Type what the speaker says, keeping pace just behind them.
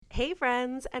Hey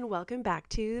friends, and welcome back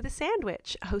to The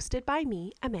Sandwich, hosted by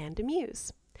me, Amanda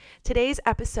Muse. Today's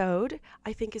episode,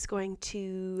 I think, is going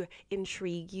to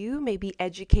intrigue you, maybe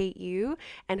educate you,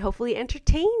 and hopefully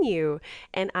entertain you.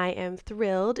 And I am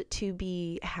thrilled to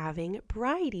be having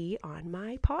Bryde on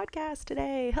my podcast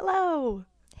today. Hello.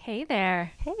 Hey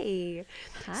there. Hey.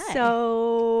 Hi.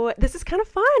 So this is kind of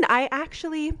fun.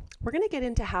 We're going to get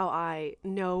into how I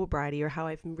know Bryde or how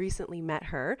I've recently met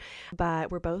her, but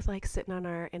we're both like sitting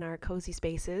in our cozy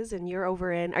spaces, and you're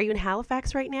are you in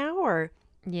Halifax right now or?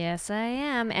 Yes, I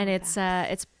am. And it's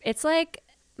like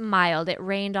mild. It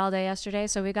rained all day yesterday,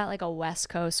 so we got like a West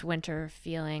Coast winter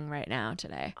feeling right now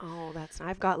today. Oh,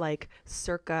 I've got like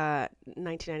circa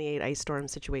 1998 ice storm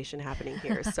situation happening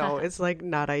here. So it's like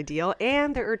not ideal.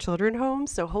 And there are children home,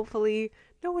 so hopefully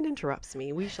no one interrupts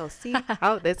me. We shall see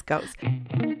how this goes.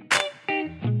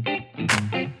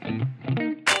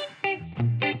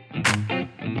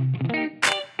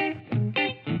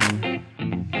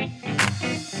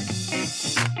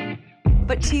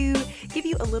 But to give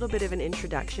you a little bit of an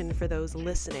introduction for those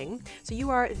listening, so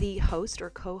you are the host or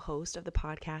co-host of the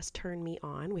podcast Turn Me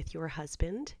On with your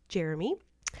husband, Jeremy.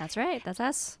 That's right. That's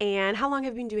us. And how long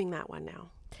have you been doing that one now?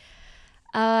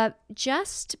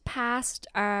 Just past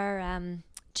our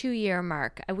 2-year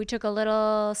mark. We took a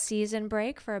little season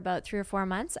break for about 3 or 4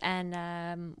 months,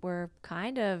 and we're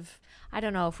kind of, I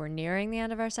don't know if we're nearing the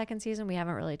end of our second season. We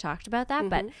haven't really talked about that,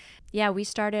 but yeah, we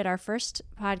started, our first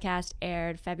podcast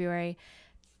aired February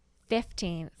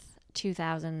 15th,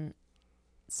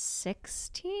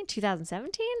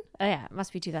 2017? Oh yeah, it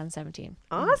must be 2017.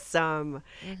 Awesome.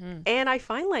 And I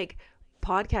find like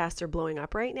podcasts are blowing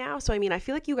up right now. So, I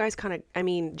feel like you guys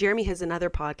Jeremy has another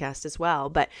podcast as well,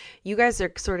 but you guys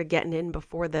are sort of getting in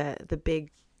before the big,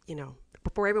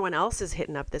 before everyone else is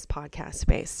hitting up this podcast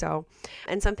space. So,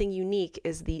 and something unique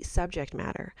is the subject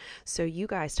matter. So you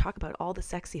guys talk about all the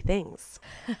sexy things.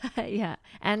 Yeah.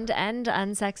 And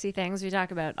unsexy things. We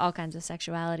talk about all kinds of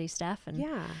sexuality stuff and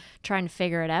trying to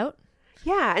figure it out.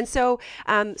 Yeah. And so,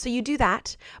 so you do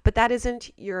that, but that isn't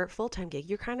your full-time gig.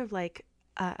 You're kind of like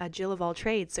a Jill of all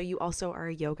trades. So you also are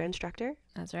a yoga instructor.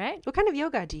 That's right. What kind of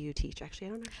yoga do you teach? Actually,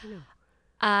 I don't actually know.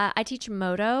 I teach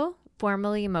Moto,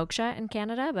 formerly Moksha in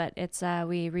Canada, but it's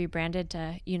we rebranded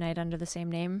to unite under the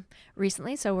same name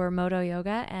recently. So we're Moto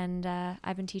Yoga, and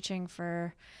I've been teaching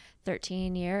for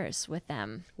 13 years with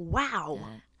them. Wow.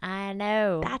 I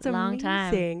know. That's a long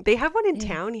amazing. time. They have one in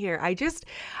town here. I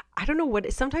don't know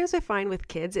sometimes I find with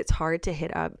kids, it's hard to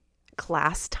hit up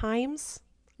class times.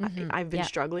 I've been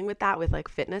struggling with that with like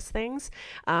fitness things,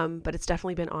 but it's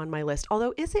definitely been on my list.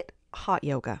 Although, is it hot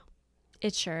yoga?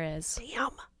 It sure is.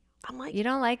 Damn. I'm like, you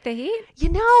don't like the heat?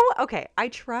 Okay, I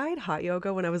tried hot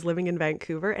yoga when I was living in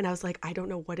Vancouver, and I was like, I don't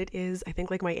know what it is. I think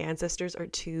like my ancestors are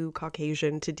too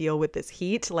Caucasian to deal with this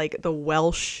heat, like the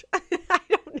Welsh. I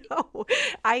don't know.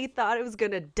 I thought it was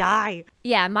going to die.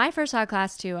 Yeah, my first hot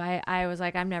class too, I was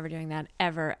like, I'm never doing that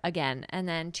ever again. And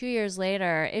then 2 years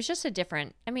later, it's just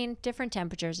different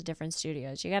temperatures at different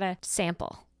studios. You got to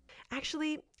sample.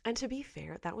 Actually, and to be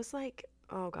fair, that was like,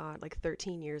 oh God, like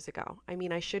 13 years ago.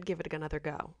 I should give it another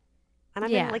go. And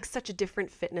I'm in like such a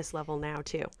different fitness level now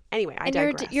too. Anyway, I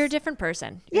digress. You're a different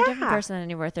person. You're a different person than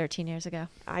you were 13 years ago.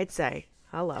 I'd say.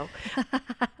 Hello.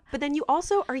 But then you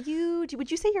also, would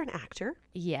you say you're an actor?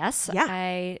 Yes. Yeah.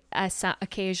 I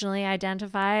occasionally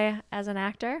identify as an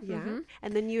actor. Yeah. Mm-hmm.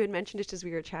 And then you had mentioned just as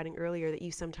we were chatting earlier that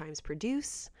you sometimes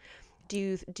produce. Do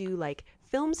you do like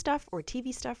film stuff or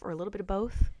TV stuff or a little bit of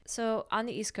both? So on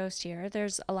the East Coast here,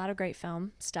 there's a lot of great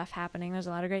film stuff happening. There's a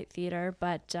lot of great theater,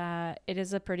 but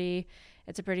it's a pretty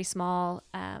small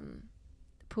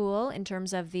pool in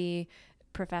terms of the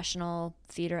professional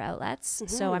theater outlets.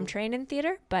 Mm-hmm. So I'm trained in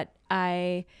theater, but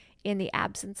in the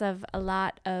absence of a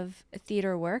lot of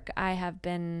theater work, I have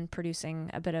been producing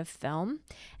a bit of film,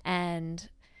 and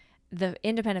the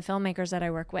independent filmmakers that I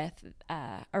work with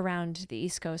around the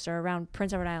East Coast or around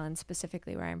Prince Edward Island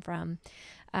specifically, where I'm from,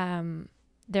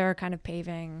 they're kind of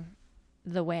paving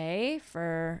the way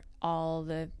for all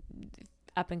the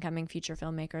up and coming future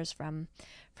filmmakers from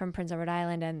Prince Edward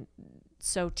Island. And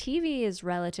so TV is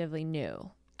relatively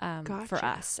new for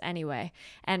us anyway.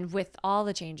 And with all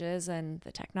the changes and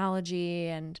the technology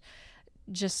and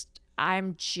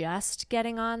I'm just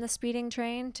getting on the speeding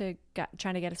train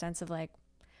trying to get a sense of like,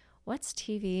 what's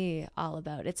TV all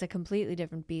about? It's a completely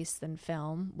different beast than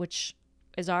film, which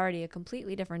is already a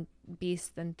completely different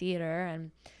beast than theater.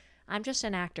 And I'm just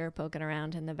an actor poking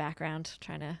around in the background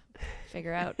trying to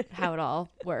figure out how it all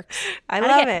works. I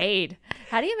love it. Paid?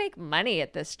 How do you make money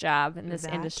at this job in this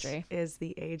industry? That is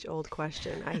the age-old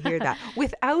question. I hear that.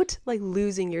 Without like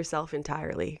losing yourself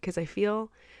entirely, because I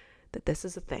feel that this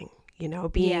is a thing,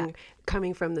 Yeah.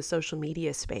 coming from the social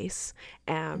media space,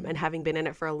 and having been in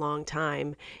it for a long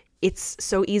time. It's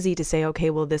so easy to say,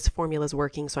 okay, well, this formula is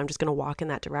working, so I'm just going to walk in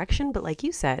that direction. But like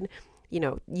you said,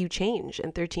 you change.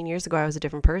 And 13 years ago, I was a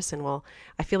different person. Well,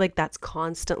 I feel like that's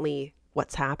constantly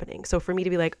what's happening. So for me to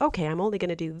be like, okay, I'm only going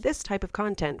to do this type of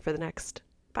content for the next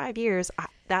 5 years,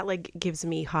 that like gives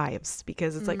me hives,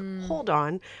 because it's like, hold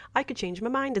on, I could change my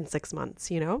mind in 6 months,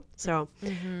 So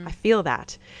I feel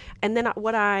that. And then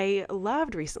what I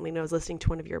loved recently, when I was listening to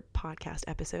one of your podcast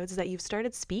episodes, is that you've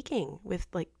started speaking with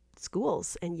like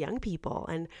schools and young people,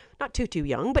 and not too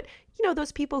young, but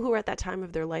those people who are at that time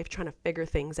of their life trying to figure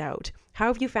things out. How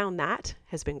have you found that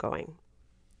has been going?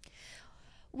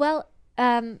 Well,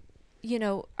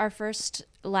 our first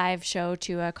live show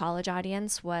to a college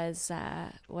audience was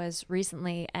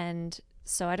recently, and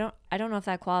so I don't know if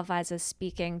that qualifies as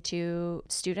speaking to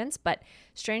students, but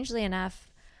strangely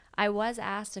enough, I was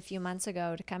asked a few months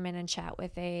ago to come in and chat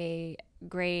with a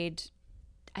grade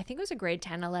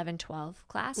 10, 11, 12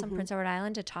 class on Prince Edward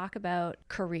Island to talk about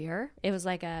career. It was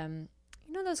like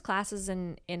those classes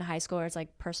in high school where it's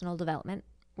like personal development,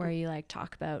 where you like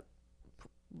talk about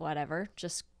whatever,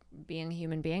 just being a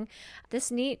human being.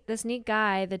 This neat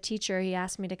guy, the teacher, he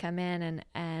asked me to come in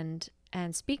and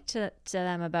speak to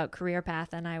them about career path,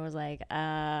 and I was like,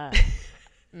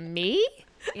 me?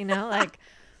 Like,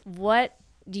 what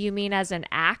do you mean as an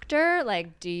actor?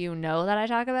 Like, do you know that I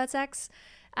talk about sex?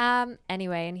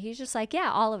 Anyway, and he's just like, yeah,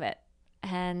 all of it.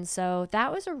 And so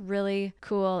that was a really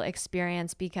cool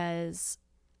experience, because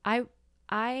I'm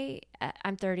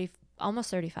 30, almost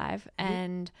 35,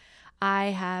 and I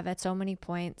have at so many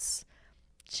points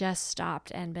just stopped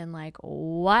and been like,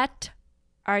 what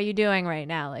are you doing right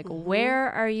now? Like, where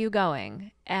are you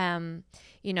going?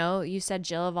 You said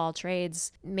Jill of all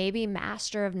trades, maybe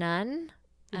master of none.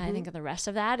 I think the rest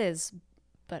of that is,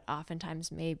 but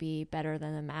oftentimes maybe better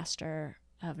than the master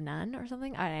of none or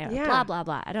something. I don't know. Blah, blah,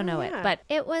 blah. I don't know it. But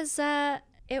it was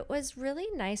really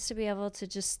nice to be able to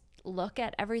just look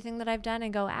at everything that I've done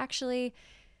and go, actually,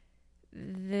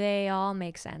 they all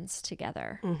make sense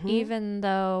together. Even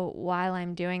though while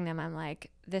I'm doing them, I'm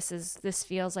like, this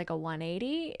feels like a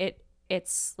 180.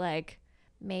 It's like,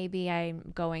 maybe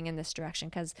I'm going in this direction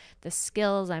because the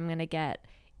skills I'm going to get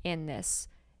in this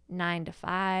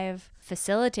 9-to-5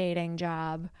 facilitating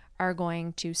job are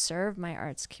going to serve my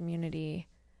arts community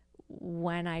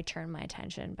when I turn my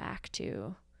attention back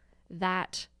to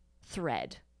that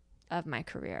thread of my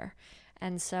career.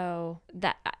 And so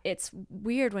that it's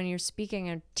weird when you're speaking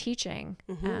and teaching,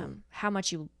 how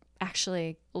much you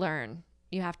actually learn.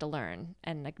 You have to learn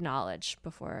and acknowledge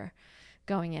before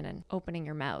going in and opening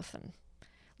your mouth and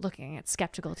looking at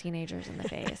skeptical teenagers in the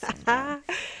face. And,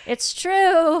 it's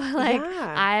true. Like,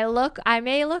 I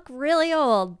may look really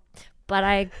old, but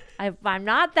I'm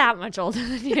not that much older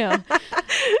than you.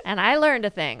 And I learned a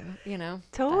thing,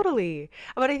 Totally.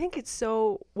 But I think it's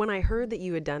so, when I heard that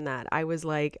you had done that, I was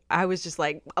just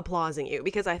like applauding you,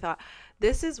 because I thought,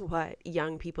 this is what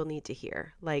young people need to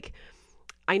hear. Like,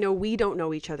 I know we don't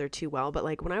know each other too well, but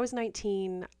like when I was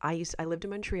 19, I lived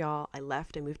in Montreal. I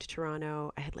left, I moved to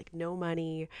Toronto. I had like no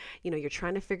money. You're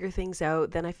trying to figure things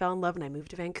out. Then I fell in love and I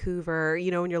moved to Vancouver,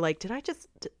 and you're like, did I just,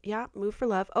 move for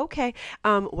love? Okay.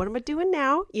 What am I doing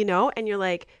now? And you're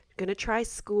like, gonna try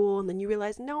school, and then you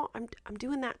realize, no, I'm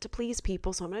doing that to please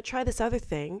people, so I'm gonna try this other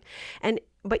thing.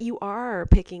 But you are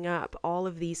picking up all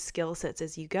of these skill sets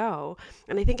as you go.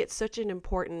 And I think it's such an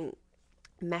important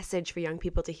message for young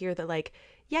people to hear that, like,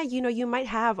 you might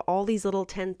have all these little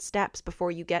 10 steps before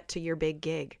you get to your big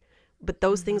gig, but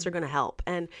those things are going to help.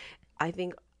 And I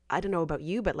think, I don't know about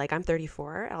you, but like, I'm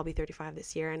 34, I'll be 35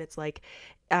 this year. And it's like,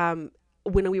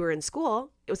 when we were in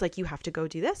school, it was like, you have to go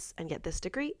do this and get this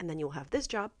degree, and then you'll have this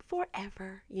job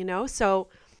forever, so.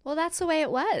 Well, that's the way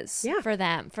it was for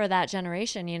them, for that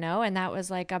generation, and that was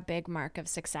like a big mark of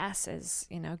success is,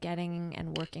 getting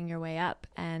and working your way up.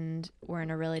 And we're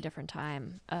in a really different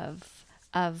time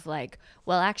of like,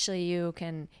 well, actually you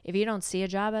can, if you don't see a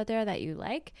job out there that you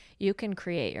like, you can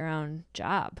create your own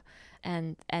job.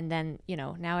 And then,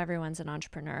 now everyone's an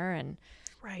entrepreneur, and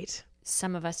right.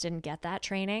 Some of us didn't get that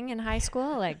training in high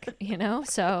school, like,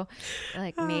 so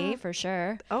like me for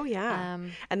sure. Oh yeah.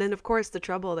 And then of course the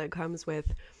trouble that comes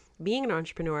with being an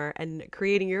entrepreneur and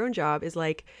creating your own job is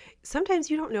like,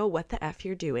 sometimes you don't know what the F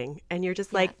you're doing, and you're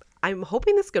just like, I'm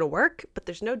hoping this is going to work, but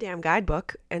there's no damn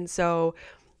guidebook. And so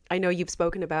I know you've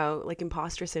spoken about like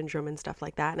imposter syndrome and stuff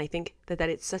like that. And I think that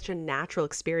it's such a natural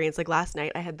experience. Like last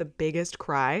night I had the biggest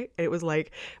cry. It was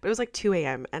like 2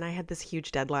 a.m. and I had this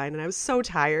huge deadline and I was so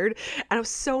tired and I was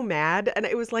so mad. And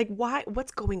it was like,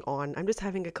 what's going on? I'm just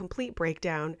having a complete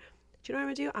breakdown. do you know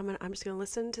what I'm gonna do? I'm just gonna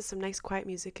listen to some nice quiet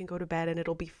music and go to bed, and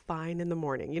it'll be fine in the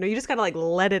morning. You just gotta like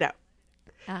let it out.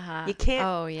 Uh-huh. You can't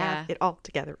Oh, have yeah. it all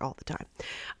together all the time.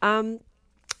 Um,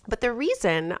 but the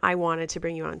reason I wanted to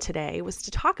bring you on today was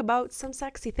to talk about some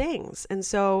sexy things. And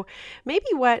so maybe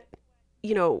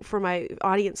for my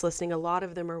audience listening, a lot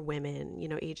of them are women,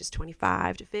 ages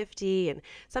 25 to 50, and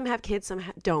some have kids, some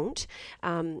don't.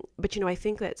 But, I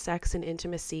think that sex and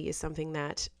intimacy is something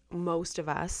that most of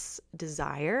us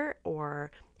desire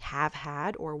or have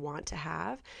had or want to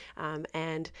have.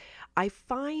 And I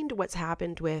find what's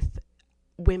happened with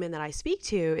women that I speak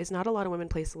to is not a lot of women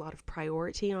place a lot of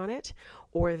priority on it,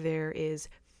 or there is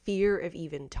fear of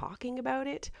even talking about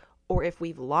it, or if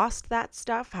we've lost that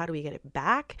stuff, how do we get it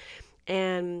back?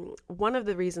 And one of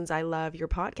the reasons I love your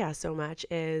podcast so much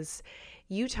is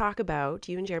you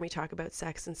and Jeremy talk about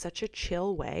sex in such a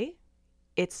chill way.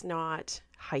 It's not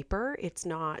hyper. It's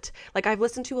not like, I've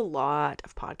listened to a lot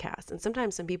of podcasts, and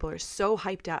sometimes some people are so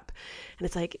hyped up, and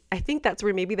it's like, I think that's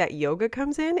where maybe that yoga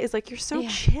comes in, is like, you're so Yeah.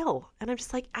 chill. And I'm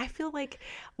just like, I feel like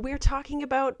we're talking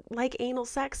about like anal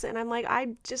sex, and I'm like,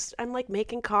 I'm like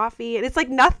making coffee, and it's like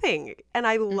nothing. And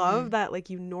I love that, like,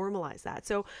 you normalize that.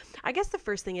 So I guess the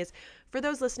first thing is, for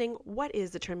those listening, what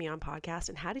is the Turn Me On podcast,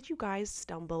 and how did you guys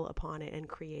stumble upon it and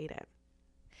create it?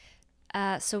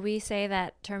 So we say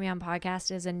that Turn Me On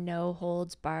podcast is a no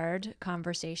holds barred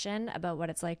conversation about what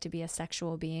it's like to be a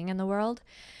sexual being in the world.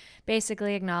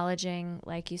 Basically acknowledging,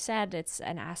 like you said, it's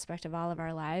an aspect of all of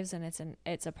our lives, and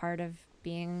it's a part of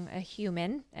being a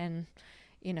human, and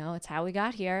it's how we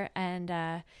got here,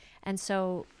 and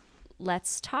so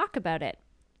let's talk about it.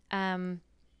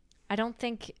 I don't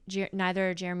think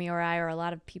neither Jeremy or I or a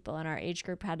lot of people in our age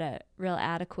group had a real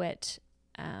adequate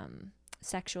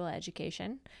sexual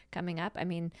education coming up. I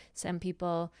mean, some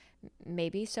people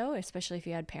maybe so, especially if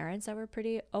you had parents that were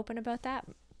pretty open about that.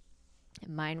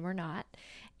 Mine were not.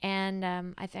 And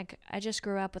I think I just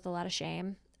grew up with a lot of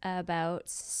shame about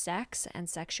sex and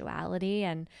sexuality,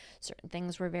 and certain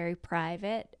things were very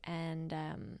private, and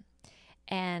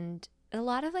a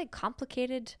lot of like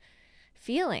complicated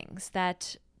feelings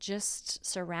that just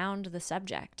surround the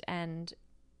subject. And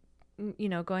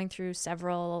going through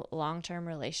several long-term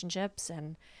relationships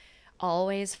and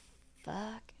always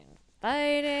fucking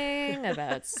fighting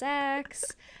about sex.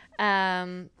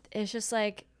 It's just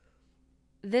like,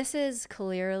 this is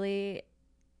clearly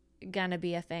gonna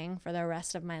be a thing for the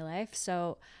rest of my life.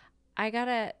 So I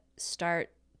gotta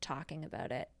start talking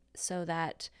about it so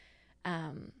that,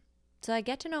 so I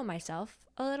get to know myself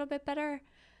a little bit better.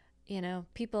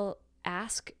 People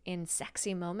ask in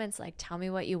sexy moments, like, tell me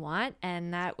what you want,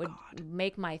 and that would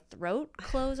make my throat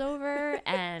close over.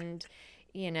 And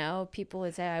people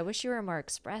would say, I wish you were more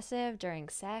expressive during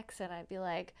sex, and I'd be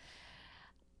like,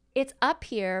 it's up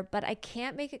here, but I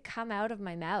can't make it come out of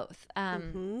my mouth,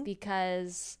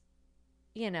 because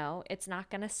it's not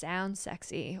gonna sound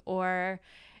sexy, or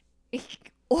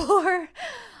or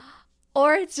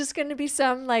it's just gonna be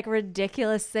some like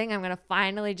ridiculous thing I'm gonna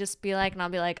finally just be like, and I'll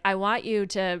be like, I want you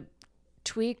to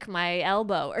tweak my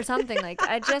elbow or something. Like,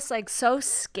 I just like so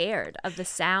scared of the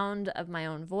sound of my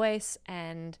own voice,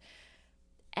 and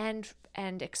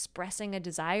expressing a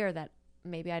desire that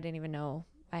maybe I didn't even know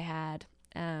I had.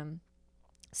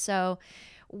 So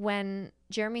when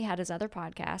Jeremy had his other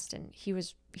podcast, and he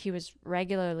was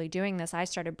regularly doing this, I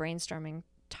started brainstorming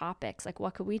topics, like,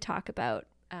 what could we talk about?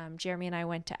 Jeremy and I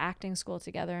went to acting school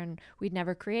together, and we'd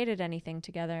never created anything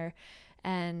together,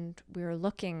 and we were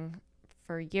looking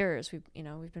for years. We've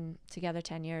been together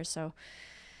 10 years. So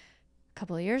a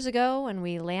couple of years ago, when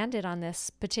we landed on this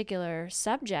particular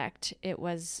subject, it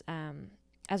was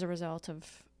as a result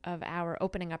of our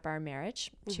opening up our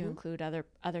marriage to include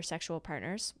other sexual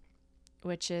partners,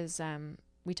 which is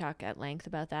we talk at length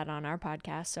about that on our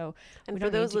podcast. So, and for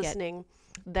those listening,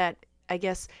 that I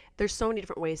guess there's so many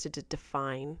different ways to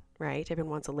define, right?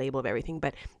 Everyone wants a label of everything,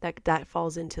 but that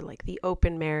falls into like the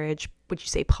open marriage. Would you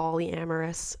say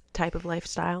polyamorous type of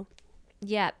lifestyle?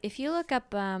 Yeah. If you look up,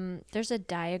 there's a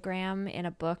diagram in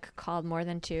a book called More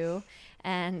Than Two,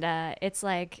 and it's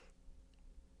like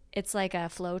a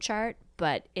flow chart,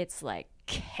 but it's like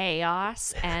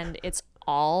chaos, and it's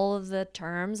all of the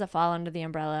terms that fall under the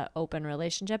umbrella open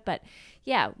relationship. But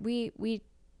yeah, we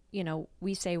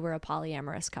say we're a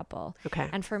polyamorous couple. Okay.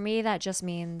 And for me, that just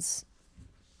means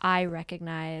I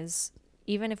recognize,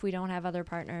 even if we don't have other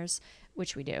partners,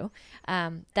 which we do,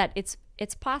 that it's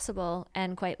possible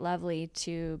and quite lovely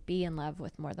to be in love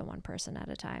with more than one person at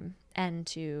a time, and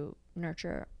to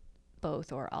nurture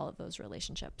both or all of those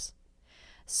relationships.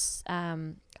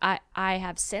 I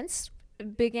have since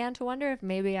began to wonder if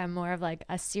maybe I'm more of like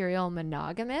a serial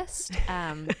monogamist,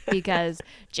 because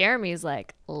Jeremy's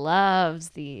like loves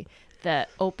the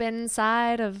open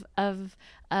side of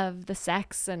the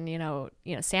sex, and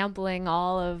sampling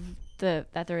all of the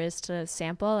that there is to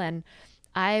sample, and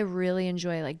I really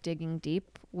enjoy like digging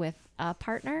deep with a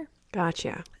partner.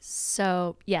 Gotcha.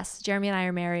 So yes, Jeremy and I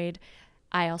are married.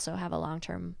 I also have a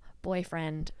long-term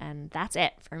boyfriend, and that's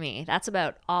it for me. That's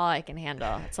about all I can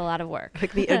handle. It's a lot of work.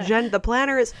 Like the agenda, the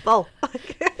planner is full.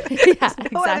 Yeah,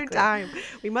 There's no other exactly. time.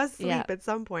 We must sleep Yeah. at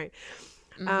some point.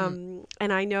 And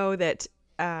I know that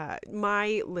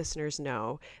my listeners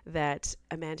know that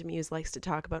Amanda Muse likes to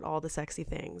talk about all the sexy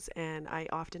things, and I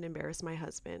often embarrass my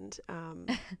husband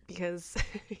because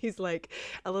he's like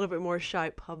a little bit more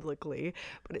shy publicly,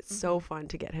 but it's so fun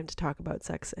to get him to talk about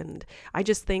sex. And I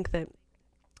just think that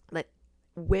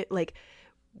like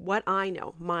what I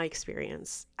know, my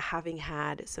experience having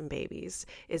had some babies,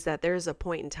 is that there's a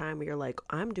point in time where you're like,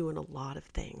 I'm doing a lot of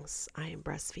things. I am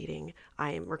breastfeeding.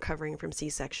 I am recovering from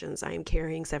C-sections. I am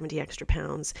carrying 70 extra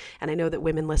pounds. And I know that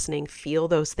women listening feel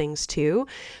those things too.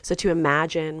 So to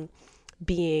imagine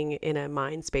being in a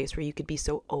mind space where you could be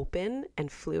so open and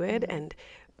fluid and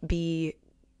be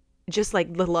just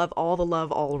like the love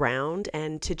all around,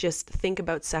 and to just think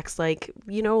about sex like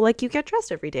like you get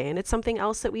dressed every day and it's something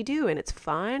else that we do and it's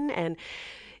fun and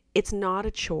it's not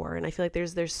a chore. And I feel like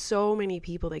there's so many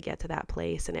people that get to that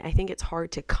place, and I think it's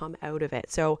hard to come out of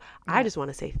it. So I just want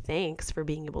to say thanks for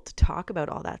being able to talk about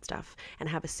all that stuff and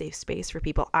have a safe space for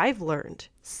people. I've learned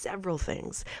several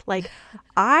things. Like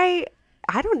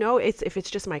I don't know if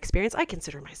it's just my experience. I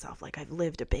consider myself like I've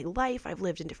lived a big life. I've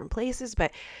lived in different places,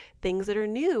 but things that are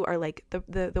new are like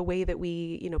the way that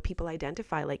we, people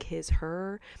identify like his,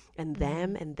 her, and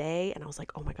them and they. And I was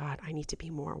like, oh my God, I need to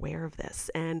be more aware of this.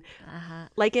 And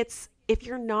like if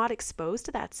you're not exposed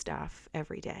to that stuff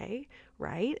every day,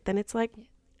 right, then it's like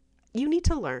you need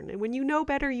to learn. And when you know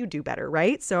better, you do better,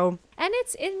 right? So, And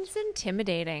it's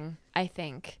intimidating, I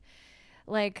think.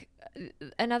 Like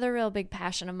another real big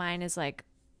passion of mine is like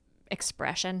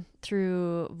expression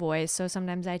through voice. So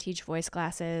sometimes I teach voice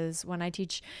classes. When I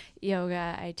teach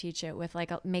yoga, I teach it with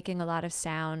like making a lot of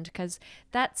sound, because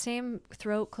that same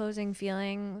throat closing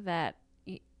feeling that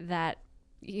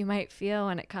you might feel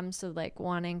when it comes to like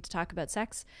wanting to talk about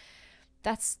sex,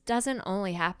 that doesn't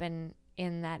only happen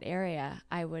in that area,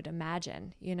 I would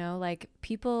imagine. Like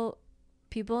people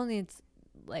need,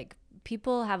 like,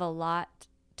 people have a lot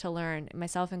to learn,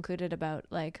 myself included, about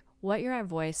like what your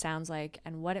voice sounds like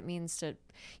and what it means to,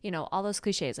 all those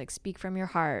cliches like speak from your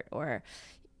heart or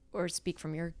speak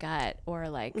from your gut or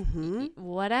like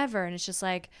whatever. And it's just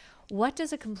like, what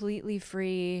does a completely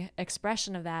free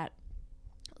expression of that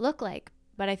look like?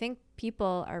 But I think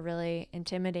people are really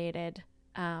intimidated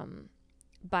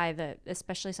by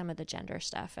especially some of the gender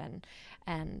stuff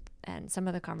and some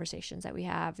of the conversations that we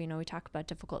have. We talk about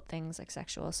difficult things like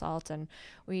sexual assault, and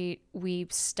we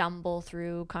stumble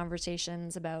through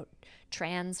conversations about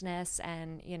transness,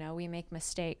 and we make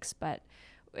mistakes, but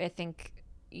I think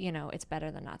it's better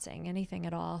than not saying anything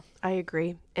at all. I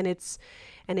agree. And it's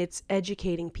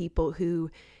educating people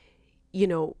who,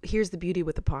 here's the beauty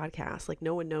with the podcast. Like,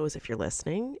 no one knows if you're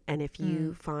listening. And if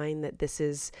you find that this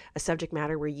is a subject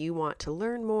matter where you want to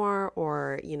learn more,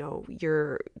 or,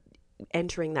 you're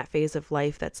entering that phase of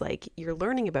life that's like you're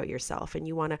learning about yourself and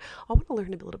I want to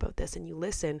learn a little about this, and you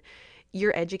listen,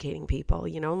 you're educating people,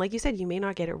 and like you said, you may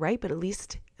not get it right, but at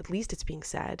least it's being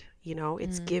said,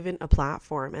 it's given a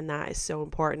platform, and that is so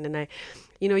important. And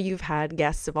you've had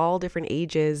guests of all different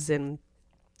ages and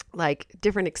like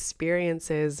different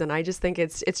experiences, and I just think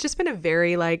it's just been a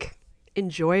very like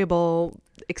enjoyable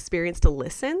experience to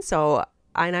listen. So,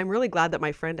 and I'm really glad that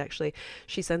my friend actually,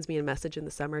 she sends me a message in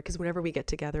the summer, because whenever we get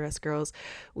together as girls,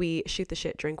 we shoot the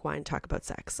shit, drink wine, talk about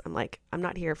sex. I'm like, I'm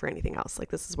not here for anything else.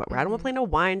 Like, this is what we're I don't want to play no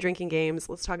wine drinking games.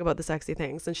 Let's talk about the sexy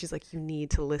things. And she's like, you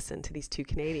need to listen to these two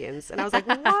Canadians. And I was like,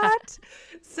 what?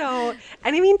 So,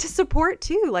 and I mean, to support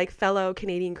too, like fellow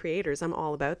Canadian creators, I'm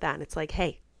all about that. And it's like,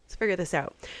 hey, let's figure this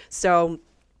out. So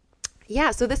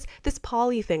yeah, so this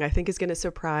poly thing I think is going to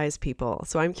surprise people.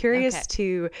 So I'm curious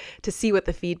to see what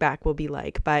the feedback will be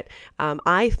like. But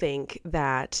I think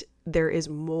that there is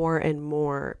more and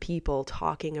more people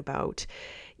talking about,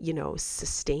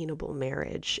 sustainable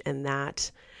marriage, and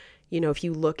that, if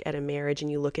you look at a marriage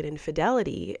and you look at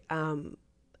infidelity,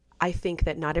 I think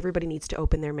that not everybody needs to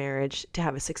open their marriage to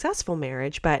have a successful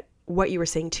marriage. But what you were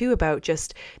saying too about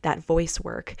just that voice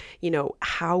work,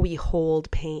 how we hold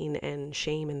pain and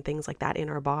shame and things like that in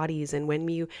our bodies. And when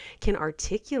you can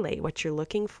articulate what you're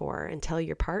looking for and tell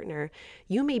your partner,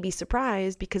 you may be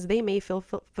surprised because they may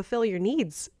fulfill your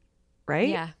needs, right?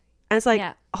 Yeah. And it's like,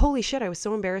 Yeah. holy shit, I was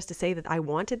so embarrassed to say that I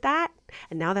wanted that.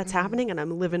 And now that's happening and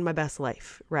I'm living my best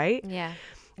life. Right. Yeah.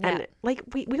 And like,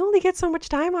 we only get so much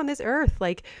time on this earth.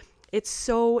 Like, it's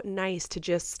so nice to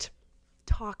just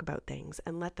talk about things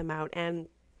and let them out. And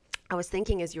I was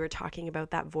thinking as you were talking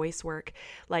about that voice work,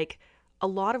 like a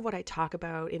lot of what I talk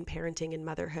about in parenting and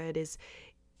motherhood is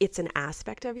it's an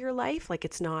aspect of your life. Like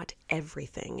it's not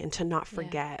everything, and to not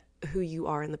forget who you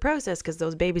are in the process, because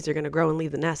those babies are going to grow and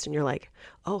leave the nest and you're like,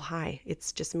 oh, hi,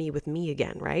 it's just me with me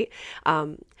again. Right.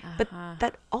 But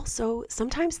that also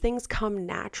sometimes things come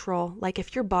natural. Like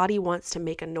if your body wants to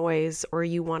make a noise or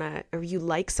you want to, or you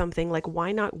like something, like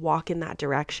why not walk in that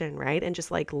direction? Right. And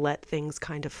just like let things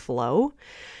kind of flow.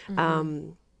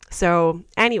 So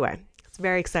anyway, it's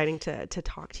very exciting to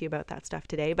talk to you about that stuff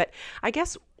today. But I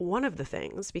guess one of the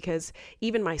things, because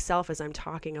even myself, as I'm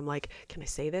talking, I'm like, can I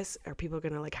say this? Are people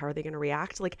going to like, how are they going to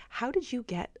react? Like, how did you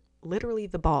get literally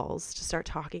the balls to start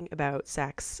talking about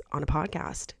sex on a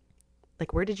podcast?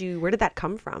 Like, where did that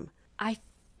come from? I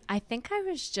think I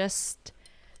was just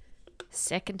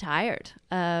sick and tired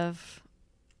of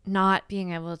not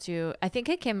being able to. I think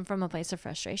it came from a place of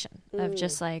frustration of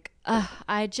just like,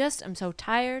 I just am so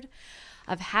tired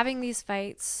of having these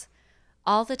fights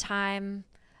all the time.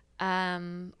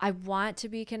 I want to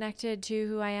be connected to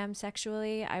who I am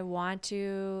sexually. I want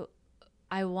to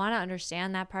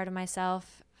understand that part of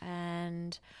myself,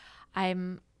 and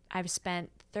I've spent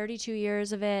 32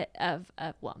 years of it,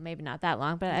 well, maybe not that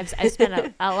long, but I've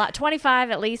spent a lot,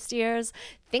 25 at least years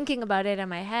thinking about it in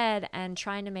my head and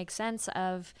trying to make sense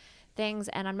of things,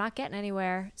 and I'm not getting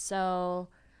anywhere. So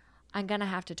I'm going to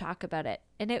have to talk about it.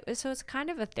 And so it's kind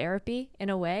of a therapy in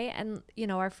a way. And, you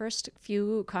know, our first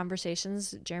few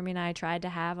conversations Jeremy and I tried to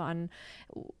have on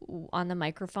the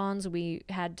microphones, we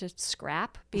had to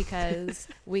scrap because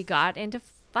we got into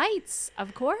fights,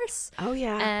 of course. Oh,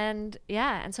 yeah.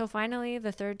 And so finally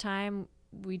the third time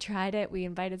we tried it, we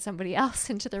invited somebody else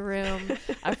into the room,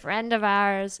 a friend of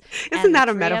ours. Isn't that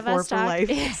a metaphor for life?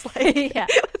 It's like,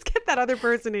 let's get that other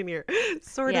person in here.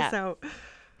 Sort us out.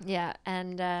 Yeah.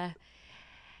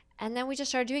 And then we just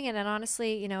started doing it. And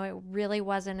honestly, you know, it really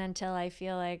wasn't until I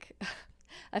feel like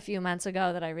a few months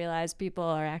ago that I realized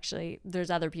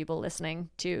there's other people listening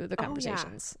to the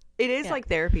conversations. It is like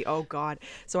therapy. Oh God.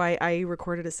 So I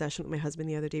recorded a session with my husband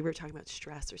the other day. We were talking about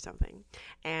stress or something,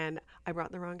 and I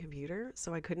brought the wrong computer,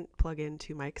 so I couldn't plug in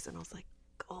two mics, and I was like,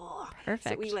 oh,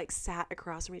 perfect. So we like sat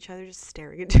across from each other, just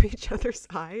staring into each other's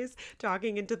eyes,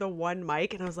 talking into the one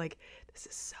mic, and I was like, this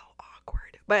is so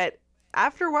awkward. But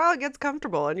after a while it gets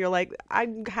comfortable and you're like,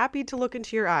 I'm happy to look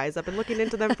into your eyes. I've been looking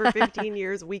into them for 15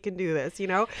 years. We can do this, you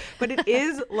know? But it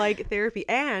is like therapy,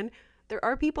 and there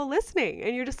are people listening,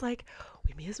 and you're just like,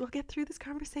 we may as well get through this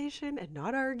conversation and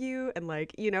not argue, and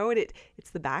like, you know, and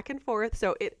it's the back and forth.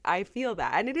 So I feel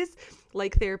that. And it is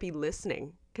like therapy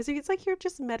listening, because it's like you're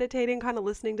just meditating, kind of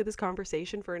listening to this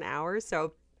conversation for an hour.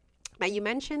 So now you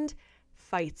mentioned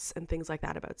fights and things like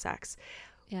that about sex.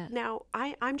 Yeah. Now,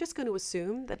 I'm just going to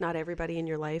assume that not everybody in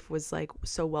your life was like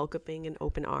so welcoming and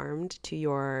open-armed to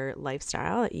your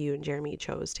lifestyle that you and Jeremy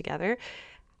chose together.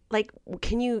 Like,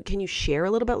 can you share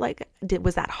a little bit? Like,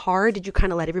 was that hard? Did you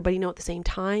kind of let everybody know at the same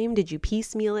time? Did you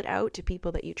piecemeal it out to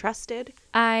people that you trusted?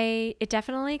 It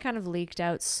definitely kind of leaked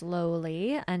out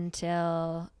slowly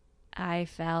until I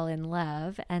fell in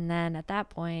love. And then at that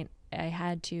point, I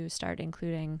had to start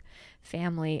including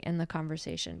family in the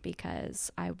conversation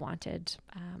because I wanted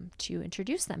to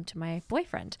introduce them to my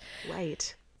boyfriend.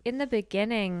 Right. In the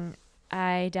beginning,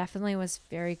 I definitely was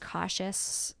very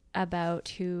cautious about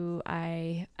who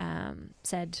I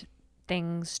said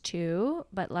things to,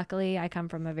 but luckily I come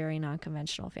from a very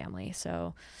non-conventional family.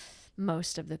 So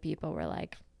most of the people were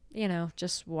like, you know,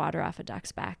 just water off a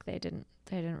duck's back. They didn't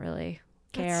really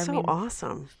care. That's so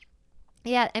awesome.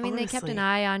 Yeah, I mean, honestly, they kept an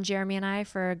eye on Jeremy and I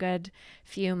for a good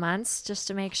few months just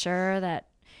to make sure that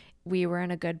we were in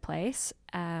a good place,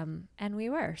 and we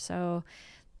were. So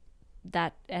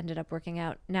that ended up working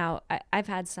out. Now, I've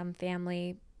had some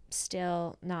family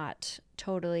still not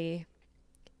totally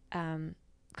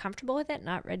comfortable with it,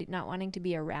 not ready, not wanting to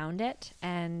be around it,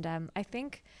 and I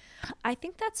think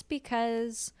that's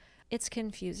because it's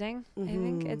confusing. I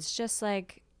think it's just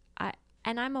like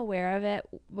and I'm aware of it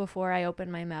before I open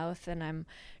my mouth, and I'm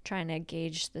trying to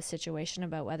gauge the situation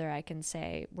about whether I can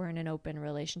say we're in an open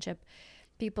relationship.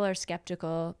 People are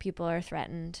skeptical. People are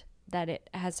threatened that it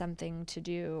has something to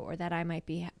do, or that I might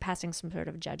be passing some sort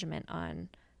of judgment on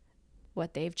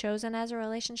what they've chosen as a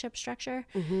relationship structure.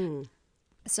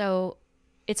 So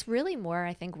it's really more,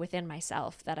 I think, within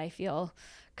myself that I feel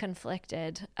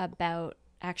conflicted about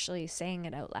actually saying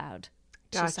it out loud.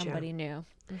 to Gotcha. somebody new.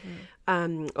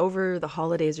 Over the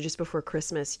holidays or just before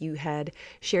Christmas, you had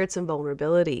shared some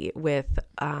vulnerability with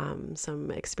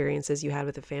some experiences you had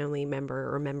with a family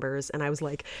member or members, and I was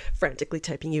like frantically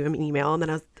typing you an email, and then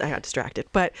I got distracted.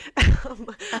 But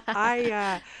um,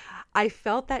 I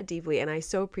felt that deeply, and I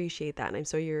so appreciate that, and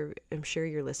I'm sure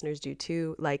your listeners do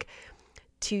too. Like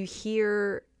to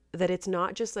hear that it's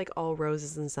not just like all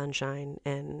roses and sunshine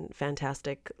and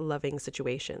fantastic loving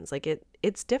situations. Like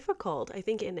it's difficult. I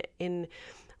think in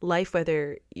life,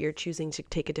 whether you're choosing to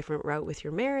take a different route with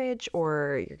your marriage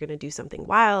or you're going to do something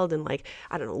wild and like,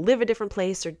 I don't know, live a different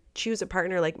place or choose a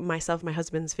partner. Like myself, my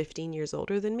husband's 15 years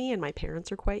older than me and my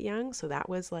parents are quite young. So that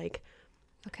was like,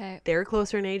 Okay. they're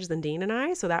closer in age than Dean and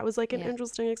I. So that was like an Yeah.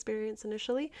 interesting experience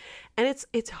initially. And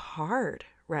it's hard,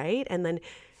 right? And then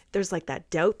there's like that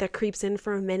doubt that creeps in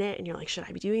for a minute and you're like, should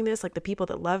I be doing this? Like the people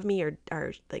that love me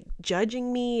are like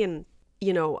judging me. And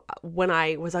you know, when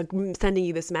I was like sending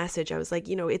you this message, I was like,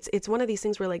 you know, it's one of these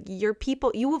things where like your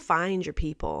people, you will find your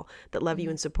people that love you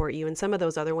and support you. And some of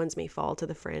those other ones may fall to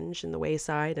the fringe and the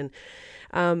wayside. And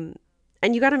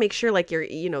you got to make sure like you're,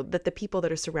 you know, that the people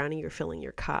that are surrounding you are filling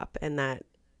your cup and that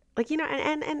like, you know,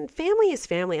 and family is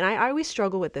family. And I always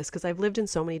struggle with this because I've lived in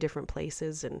so many different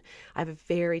places and I have a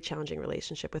very challenging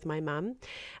relationship with my mom.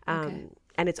 Okay.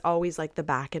 And it's always like the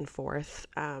back and forth.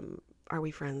 Are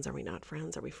we friends? Are we not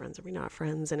friends? Are we friends? Are we not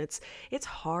friends? And it's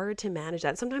hard to manage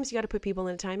that. Sometimes you got to put people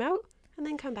in a timeout and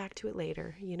then come back to it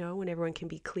later, you know, when everyone can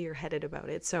be clear-headed about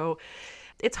it. So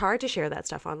it's hard to share that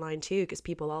stuff online too because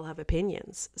people all have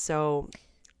opinions. So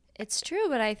It's true,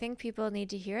 but I think people need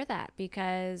to hear that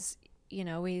because, you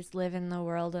know, we live in the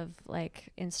world of like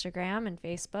Instagram and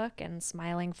Facebook and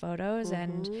smiling photos.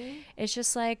 And it's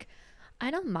just like, I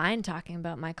don't mind talking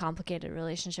about my complicated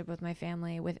relationship with my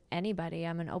family with anybody.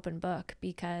 I'm an open book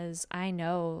because I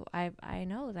know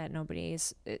that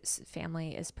nobody's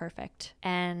family is perfect.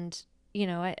 And you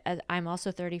know, I'm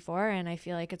also 34 and I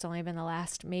feel like it's only been the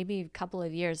last maybe couple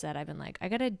of years that I've been like, I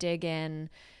got to dig in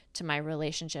to my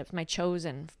relationships, my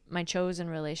chosen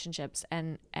relationships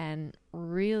and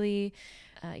really,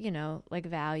 you know, like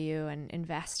value and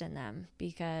invest in them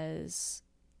because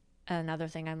another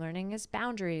thing I'm learning is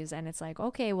boundaries. And it's like,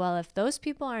 okay, well, if those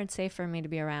people aren't safe for me to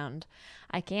be around,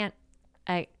 I'm going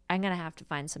to have to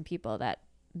find some people that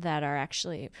are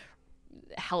actually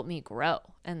help me grow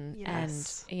and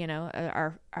you know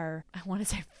are I want to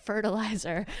say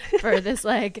fertilizer for this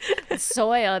like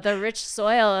soil, the rich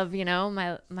soil of, you know,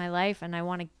 my life. And I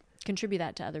want to contribute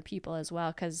that to other people as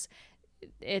well, because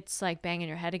it's like banging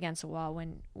your head against a wall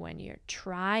when you're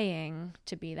trying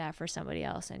to be that for somebody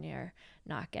else and you're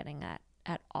not getting that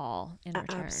at all in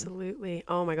return. Absolutely.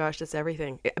 Oh my gosh, that's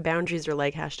everything. Boundaries are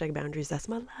like #boundaries. That's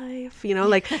my life. You know,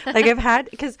 like I've had,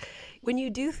 because when you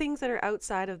do things that are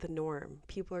outside of the norm,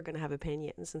 people are going to have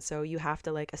opinions. And so you have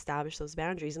to like establish those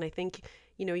boundaries. And I think,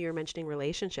 you know, you were mentioning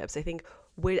relationships. I think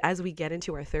as we get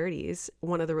into our 30s,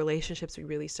 one of the relationships we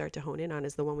really start to hone in on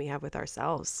is the one we have with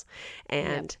ourselves.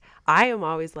 And I am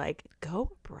always like,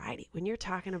 go Bryde. When you're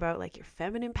talking about like your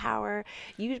feminine power,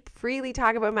 you freely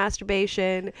talk about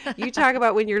masturbation. You talk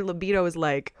about when your libido is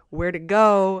like where to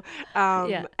go.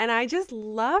 And I just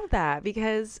love that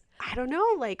because I don't know,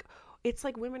 like it's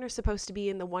like women are supposed to be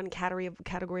in the one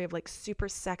category of like super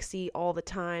sexy all the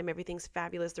time. Everything's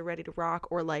fabulous. They're ready to rock,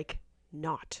 or like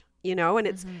not, you know, and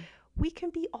it's, we can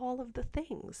be all of the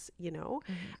things, you know.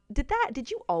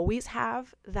 Did you always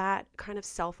have that kind of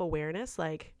self-awareness?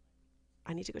 Like,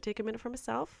 I need to go take a minute for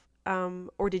myself.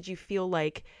 Or did you feel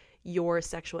like your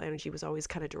sexual energy was always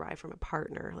kind of derived from a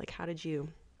partner? Like, how did you?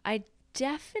 I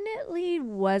definitely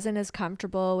wasn't as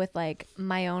comfortable with like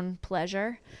my own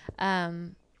pleasure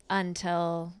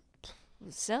until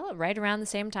still right around the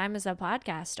same time as the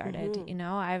podcast started. You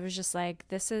know, I was just like,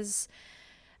 this is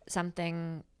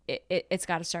something, it's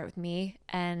got to start with me.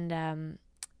 And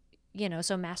you know,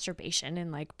 so masturbation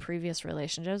in like previous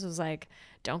relationships was like,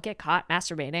 don't get caught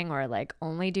masturbating, or like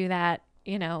only do that,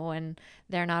 you know, when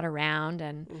they're not around.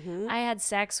 And I had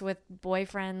sex with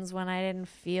boyfriends when I didn't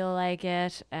feel like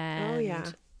it.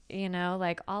 And, you know,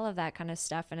 like all of that kind of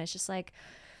stuff. And it's just like,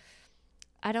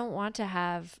 I don't want to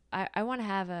have, I want to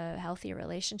have a healthy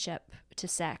relationship to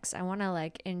sex. I want to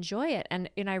like enjoy it. And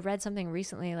I read something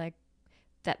recently like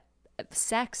that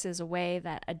sex is a way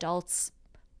that adults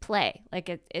play. Like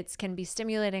it can be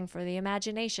stimulating for the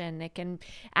imagination. It can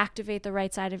activate the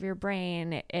right side of your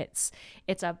brain. It's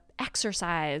a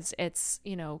exercise. It's,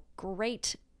 you know,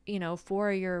 great, you know,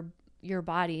 for your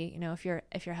body, you know, if you're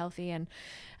healthy.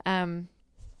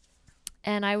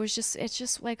 And I was just, it's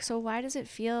just like, so why does it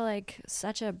feel like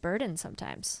such a burden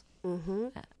sometimes? Mm-hmm.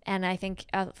 And I think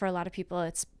for a lot of people,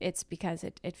 it's because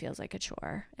it feels like a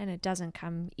chore and it doesn't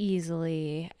come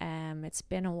easily. It's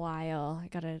been a while.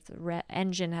 The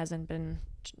engine hasn't been,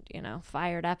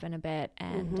 fired up in a bit.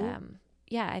 And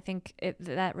yeah, I think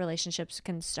that relationships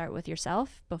can start with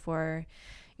yourself before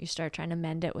you start trying to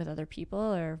mend it with other people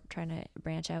or trying to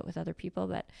branch out with other people.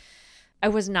 But I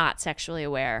was not sexually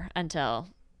aware until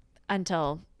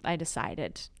I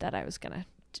decided that I was going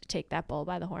to take that bull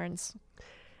by the horns.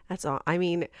 That's all. I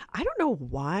mean, I don't know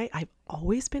why I've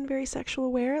always been very sexual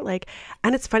aware. Like,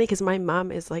 and it's funny because my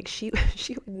mom is like, she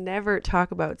would never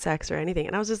talk about sex or anything.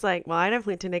 And I was just like, well, I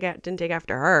definitely didn't take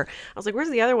after her. I was like, where's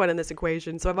the other one in this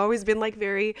equation? So I've always been like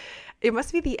it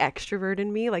must be the extrovert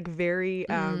in me, like very,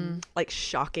 like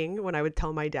shocking when I would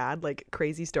tell my dad like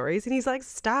crazy stories and he's like,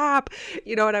 stop,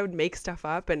 and I would make stuff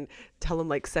up and tell him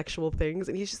like sexual things.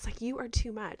 And he's just like, you are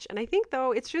too much. And I think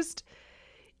though, it's just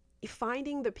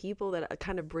finding the people that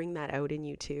kind of bring that out in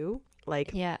you too.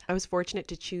 Like, yeah. I was fortunate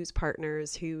to choose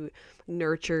partners who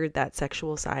nurtured that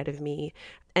sexual side of me.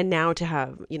 And now to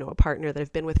have, a partner that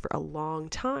I've been with for a long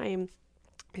time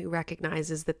who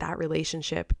recognizes that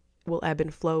relationship will ebb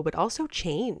and flow, but also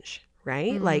change,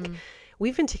 right? Mm-hmm. Like,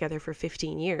 we've been together for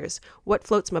 15 years. What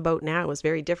floats my boat now is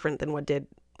very different than what did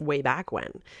way back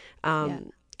when.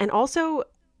 And also,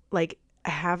 like,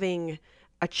 having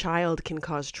a child can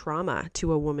cause trauma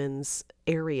to a woman's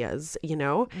areas,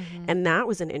 mm-hmm. And that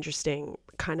was an interesting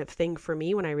kind of thing for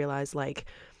me when I realized, like,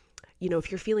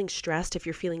 if you're feeling stressed, if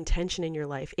you're feeling tension in your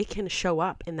life, it can show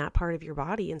up in that part of your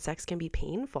body and sex can be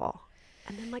painful.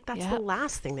 And then like, that's the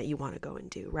last thing that you want to go and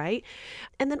do. Right.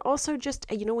 And then also just,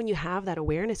 when you have that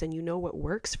awareness and what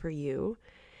works for you,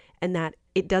 and that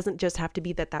it doesn't just have to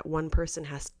be that one person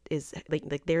is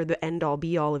like they're the end all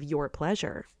be all of your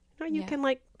pleasure. You can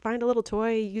like find a little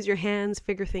toy, use your hands,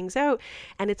 figure things out.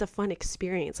 And it's a fun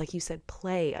experience. Like you said,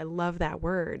 play. I love that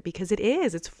word because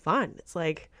it's fun. It's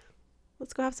like,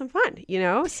 let's go have some fun,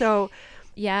 So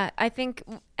yeah, I think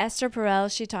Esther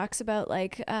Perel, she talks about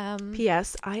like,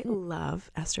 P.S. I love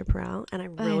Esther Perel and I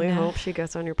really hope she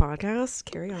gets on your podcast.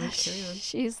 Carry on.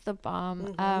 She's the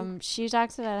bomb. Mm-hmm. She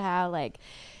talks about how like,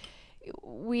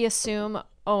 we assume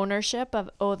ownership of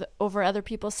over other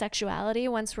people's sexuality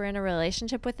once we're in a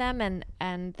relationship with them,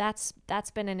 and that's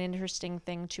been an interesting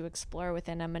thing to explore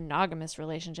within a monogamous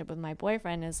relationship with my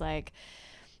boyfriend. Is like,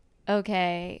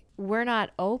 okay, we're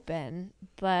not open,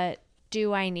 but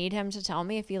do I need him to tell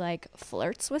me if he like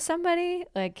flirts with somebody?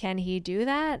 Like, can he do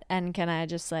that? And can I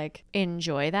just like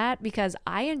enjoy that? Because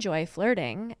I enjoy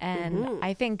flirting and mm-hmm.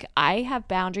 I think I have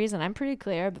boundaries and I'm pretty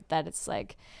clear that it's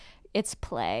like, it's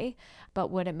play, but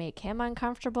would it make him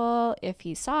uncomfortable if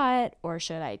he saw it, or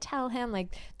should I tell him?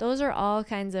 Like, those are all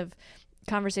kinds of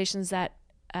conversations that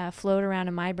float around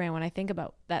in my brain when I think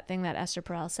about that thing that Esther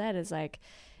Perel said is like,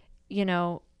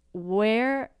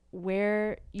 where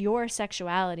your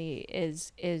sexuality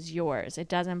is yours. It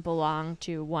doesn't belong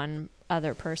to one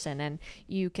other person, and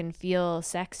you can feel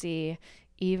sexy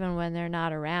even when they're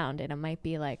not around. And it might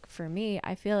be like, for me,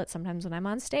 I feel it sometimes when I'm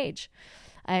on stage.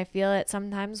 I feel it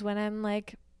sometimes when I'm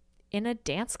like in a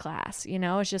dance class,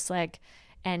 it's just like,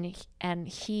 and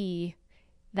he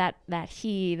that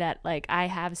like I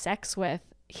have sex with,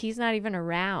 he's not even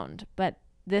around, but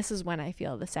this is when I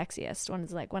feel the sexiest, when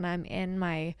it's like when I'm in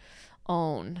my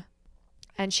own.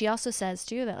 And she also says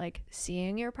too that like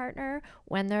seeing your partner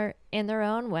when they're in their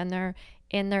own, when they're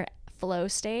in their flow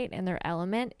state and their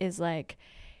element is like,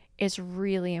 it's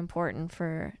really important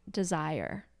for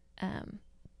desire.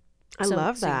 I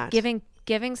love that.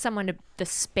 Giving someone the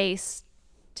space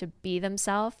to be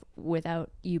themselves without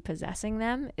you possessing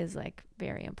them is like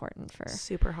very important for.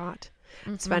 Super hot.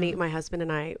 Mm-hmm. It's funny. My husband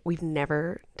and I, we've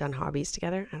never done hobbies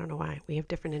together. I don't know why. We have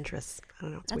different interests. I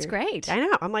don't know. It's That's weird. Great. I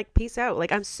know. I'm like, peace out.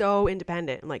 Like, I'm so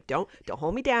independent. I'm like, don't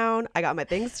hold me down. I got my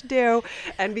things to do.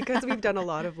 And because we've done a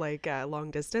lot of like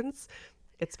long distance,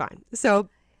 it's fine. So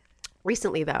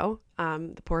recently though,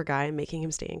 the poor guy, I'm making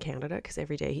him stay in Canada because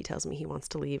every day he tells me he wants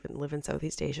to leave and live in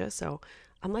Southeast Asia. So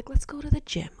I'm like, let's go to the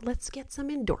gym. Let's get some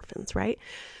endorphins, right?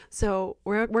 So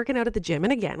we're working out at the gym.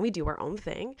 And again, we do our own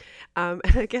thing. And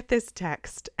I get this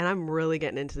text and I'm really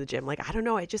getting into the gym. Like, I don't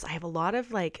know. I have a lot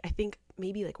of like, I think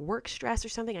maybe like work stress or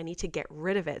something. I need to get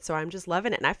rid of it. So I'm just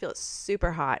loving it. And I feel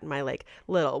super hot in my like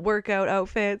little workout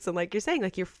outfits. And like you're saying,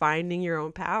 like you're finding your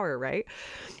own power, right?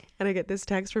 And I get this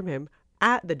text from him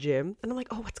at the gym and I'm like,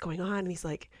 oh, what's going on? And he's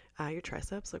like, your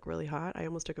triceps look really hot. I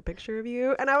almost took a picture of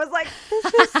you. And I was like,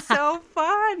 this is so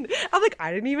fun. I'm like,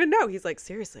 I didn't even know. He's like,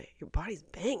 seriously, your body's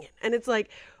banging. And it's like,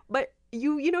 but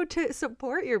to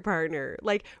support your partner.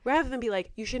 Like, rather than be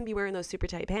like, you shouldn't be wearing those super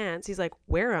tight pants, he's like,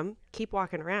 wear them, keep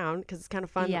walking around, because it's kind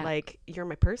of fun that, Yeah. like, you're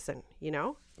my person,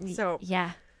 So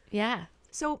Yeah. Yeah.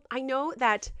 so I know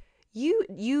that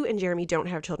you and Jeremy don't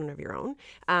have children of your own.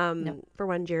 Nope. For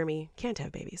one, Jeremy can't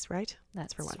have babies, right?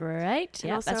 That's for one. right. And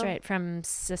Yeah, that's also- right. From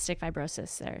cystic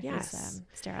fibrosis there. Yes. He's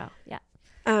sterile. Yeah.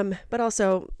 But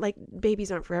also, like,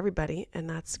 babies aren't for everybody, and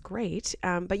that's great.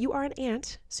 But you are an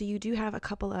aunt, so you do have a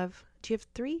couple of, do you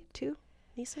have two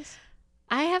nieces?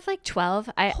 I have like 12.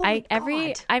 Holy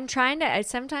God. I'm trying to,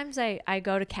 sometimes I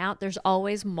go to count. There's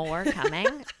always more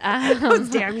coming. Those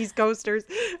damn East Coasters.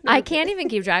 I can't even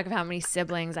keep track of how many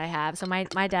siblings I have. So my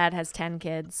dad has 10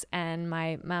 kids and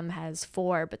my mom has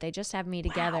 4, but they just have me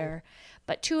together.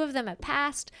 But 2 of them have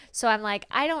passed. So I'm like,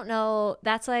 I don't know.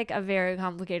 That's like a very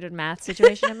complicated math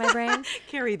situation in my brain.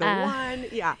 Carry the one.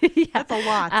 Yeah, Yeah. that's a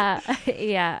lot.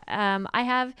 Yeah. I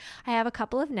have a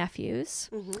couple of nephews.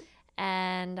 Mm-hmm.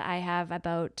 And I have I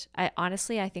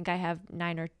think I have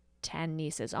 9 or 10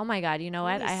 nieces. Oh my God. You know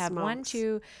what? Holy I have smokes. 1,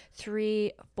 2,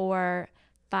 3, 4,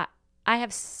 5. I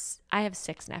have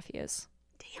 6 nephews.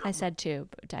 Damn. I said 2,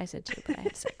 but I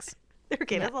have 6.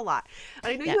 Okay, that's a lot.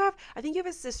 And I know I think you have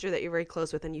a sister that you're very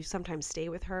close with and you sometimes stay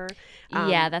with her.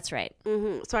 Yeah, that's right.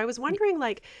 Mm-hmm. So I was wondering,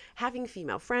 like, having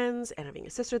female friends and having a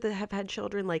sister that have had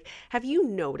children, like, have you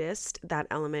noticed that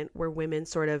element where women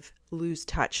sort of lose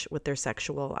touch with their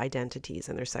sexual identities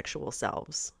and their sexual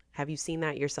selves? Have you seen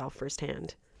that yourself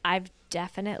firsthand? I've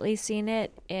definitely seen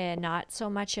it, not so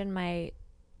much in my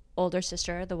older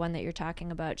sister, the one that you're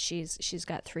talking about. She's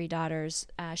got 3 daughters.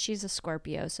 She's a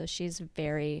Scorpio, so she's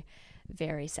very,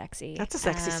 very sexy. That's a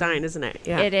sexy sign, isn't it?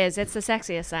 Yeah. It is. It's the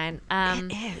sexiest sign.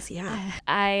 It is,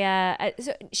 yeah.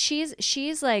 So she's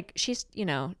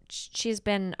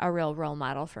been a real role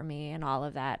model for me and all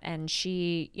of that. And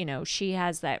she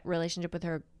has that relationship with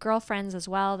her girlfriends as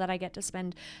well that I get to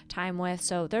spend time with.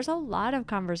 So there's a lot of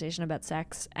conversation about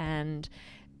sex and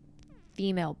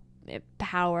female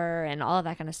power and all of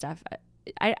that kind of stuff.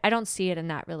 I don't see it in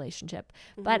that relationship,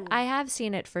 but I have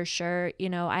seen it for sure.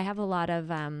 I have a lot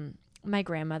of, my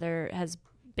grandmother has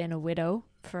been a widow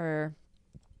for,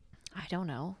 I don't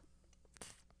know,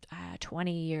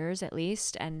 20 years at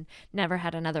least, and never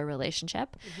had another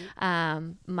relationship.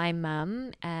 My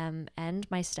mom and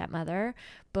my stepmother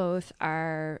both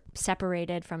are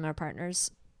separated from their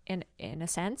partners in a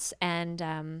sense,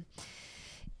 and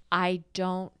I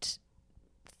don't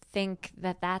think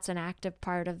that that's an active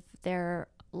part of their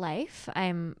life.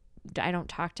 I don't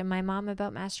talk to my mom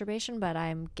about masturbation, but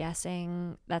I'm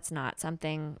guessing that's not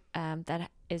something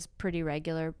that is pretty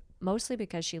regular, mostly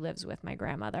because she lives with my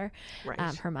grandmother,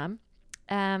 Right. her mom.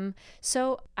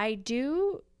 So I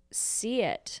do see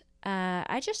it.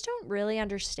 I just don't really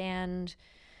understand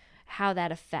how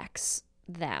that affects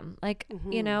them. Like,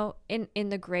 in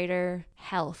the greater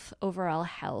overall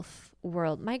health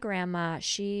world. My grandma,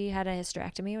 she had a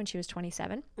hysterectomy when she was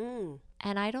 27.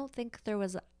 And I don't think there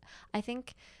was, I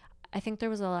think there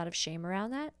was a lot of shame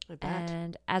around that. I bet.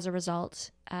 And as a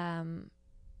result,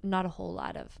 not a whole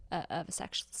lot of a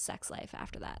sex life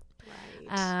after that.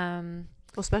 Right.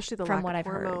 Well, especially the from lack what of I've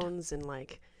heard. hormones and,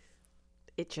 like,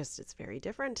 it's very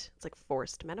different. It's like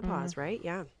forced menopause, right?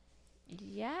 Yeah.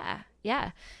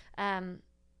 Yeah.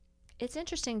 It's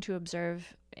interesting to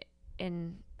observe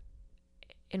in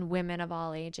women of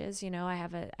all ages. I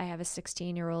have a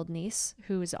 16-year-old niece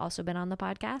who's also been on the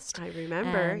podcast. I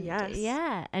remember, And, yes.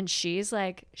 Yeah, and she's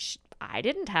like, I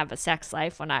didn't have a sex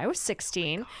life when I was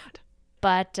 16, God.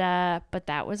 but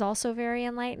that was also very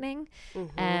enlightening.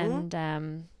 Mm-hmm.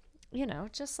 And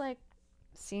just like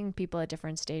seeing people at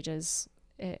different stages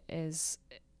is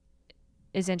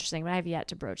interesting, but I've yet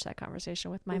to broach that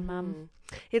conversation with my mom.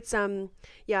 It's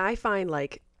I find,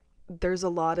 like, there's a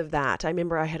lot of that. I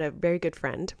remember I had a very good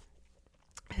friend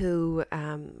who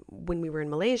when we were in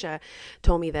Malaysia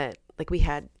told me that, like, we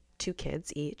had 2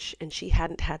 kids each and she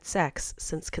hadn't had sex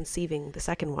since conceiving the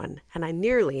second one, and I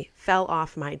nearly fell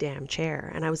off my damn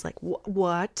chair, and I was like,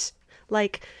 what?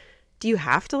 Like, do you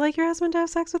have to like your husband to have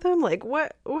sex with him? Like,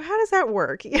 what? How does that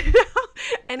work?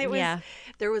 And it was,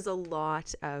 there was a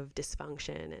lot of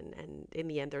dysfunction, and in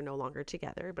the end, they're no longer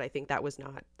together. But I think that was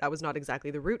not exactly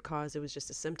the root cause. It was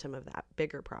just a symptom of that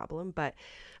bigger problem. But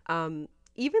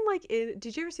even like,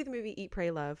 did you ever see the movie Eat, Pray,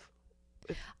 Love?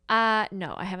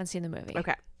 No, I haven't seen the movie.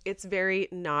 Okay. It's very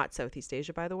not Southeast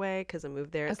Asia, by the way, because I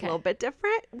moved there. It's Okay. a little bit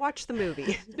different. Watch the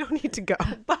movie. No need to go.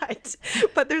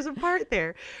 But there's a part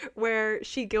there where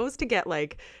she goes to get,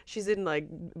 like, she's in, like,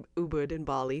 Ubud in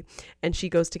Bali, and she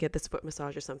goes to get this foot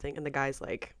massage or something, and the guy's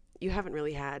like, you haven't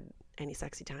really had any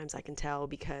sexy times, I can tell,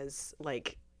 because,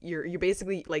 like, you're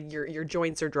basically like your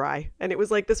joints are dry. And it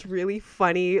was like this really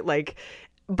funny, like,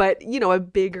 but you know, a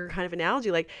bigger kind of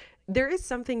analogy. Like, there is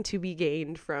something to be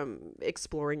gained from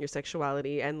exploring your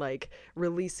sexuality and like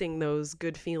releasing those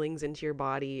good feelings into your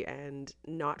body and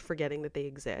not forgetting that they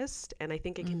exist. And I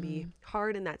think it can be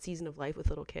hard in that season of life with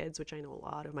little kids, which I know a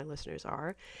lot of my listeners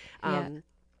are.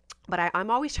 But I'm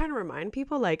always trying to remind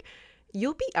people, like,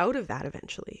 you'll be out of that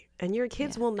eventually, and your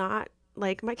kids will not.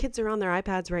 Like, my kids are on their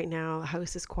iPads right now. The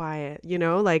house is quiet, you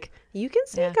know, like, you can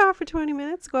sneak off for 20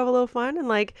 minutes, go have a little fun, and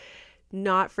like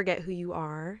not forget who you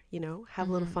are, you know, have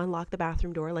a little fun, lock the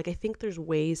bathroom door. Like, I think there's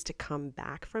ways to come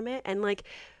back from it. And like,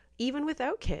 even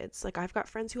without kids, like, I've got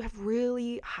friends who have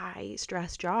really high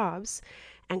stress jobs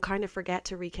and kind of forget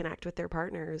to reconnect with their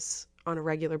partners on a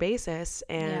regular basis.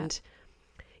 And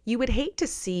you would hate to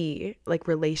see like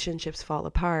relationships fall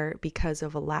apart because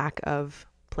of a lack of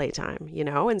playtime, you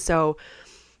know? And so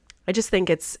I just think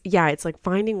it's like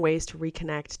finding ways to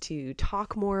reconnect, to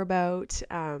talk more about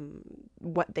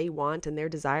what they want and their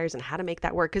desires and how to make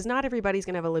that work. Because not everybody's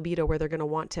going to have a libido where they're going to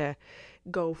want to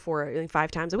go for it like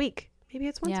 5 times a week. Maybe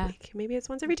it's once a week. Maybe it's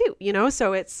once every 2, you know?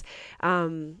 So it's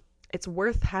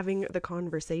worth having the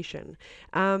conversation.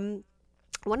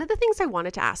 One of the things I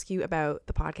wanted to ask you about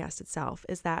the podcast itself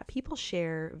is that people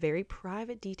share very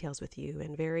private details with you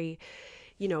and very,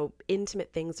 you know,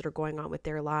 intimate things that are going on with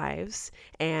their lives.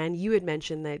 And you had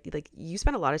mentioned that like you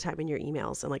spend a lot of time in your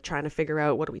emails and like trying to figure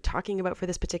out what are we talking about for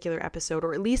this particular episode,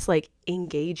 or at least like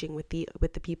engaging with the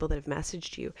people that have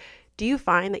messaged you. Do you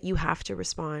find that you have to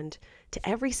respond to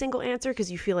every single answer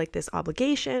because you feel like this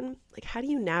obligation? Like, how do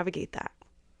you navigate that?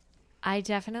 I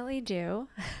definitely do.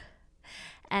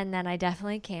 And then I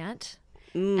definitely can't.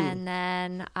 And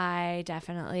then I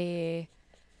definitely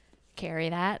carry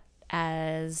that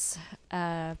as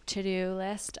a to-do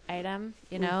list item,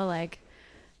 you know, like,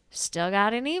 still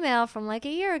got an email from like a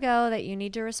year ago that you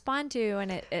need to respond to.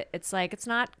 And it's like, it's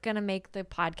not going to make the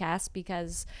podcast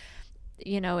because,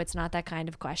 you know, it's not that kind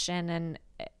of question. And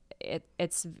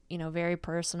it's, you know, very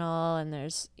personal, and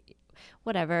there's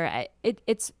whatever.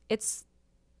 It's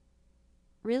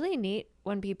really neat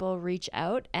when people reach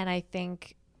out. And I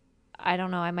think, I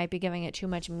don't know, I might be giving it too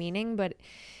much meaning, but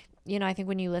you know, I think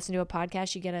when you listen to a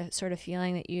podcast, you get a sort of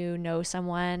feeling that you know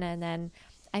someone. And then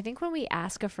I think when we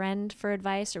ask a friend for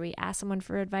advice, or we ask someone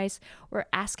for advice, we're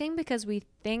asking because we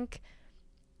think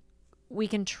we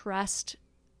can trust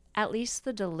at least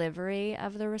the delivery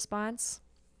of the response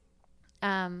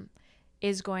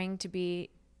is going to be,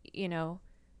 you know,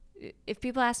 if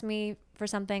people ask me for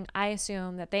something, I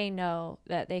assume that they know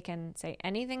that they can say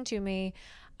anything to me.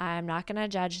 I'm not going to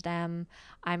judge them.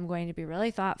 I'm going to be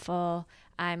really thoughtful.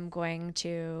 I'm going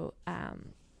to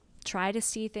try to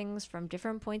see things from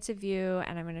different points of view,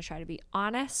 and I'm going to try to be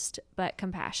honest but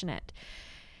compassionate.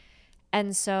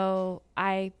 And so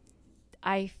I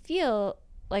feel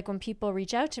like when people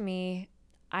reach out to me,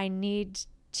 I need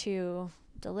to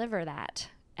deliver that.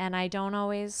 And I don't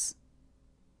always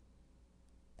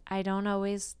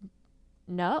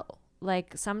know.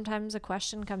 Like, sometimes a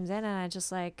question comes in and I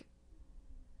just like,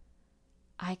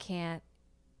 I can't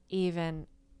even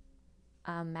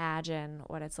imagine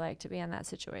what it's like to be in that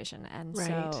situation. And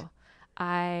so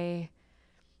I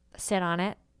sit on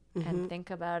it and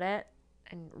think about it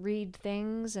and read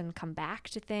things and come back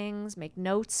to things, make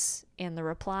notes in the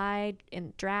reply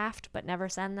in draft, but never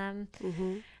send them.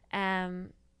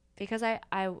 Because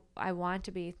I want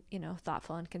to be, you know,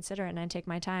 thoughtful and considerate, and I take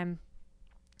my time.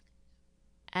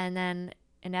 And then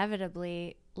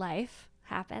inevitably life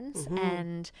happens,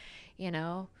 and, you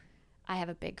know, I have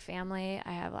a big family.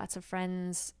 I have lots of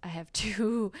friends. I have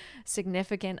 2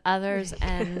 significant others.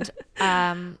 And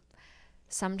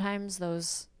sometimes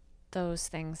those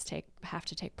things have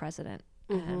to take precedent.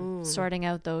 And sorting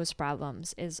out those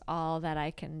problems is all that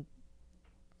I can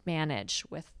manage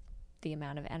with the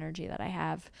amount of energy that I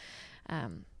have.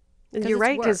 And you're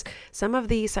right, because some of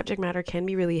the subject matter can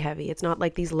be really heavy. It's not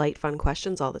like these light, fun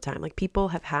questions all the time. Like, people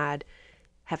have had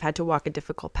to walk a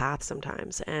difficult path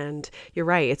sometimes. And you're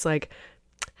right. It's like,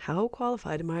 how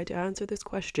qualified am I to answer this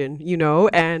question? You know,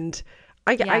 and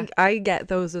I get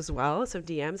those as well. So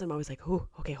DMs, I'm always like, oh,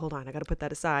 okay, hold on. I got to put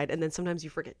that aside. And then sometimes you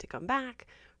forget to come back.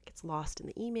 It gets lost in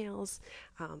the emails.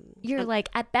 You're like,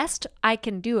 at best, I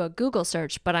can do a Google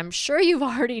search, but I'm sure you've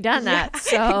already done that.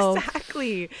 So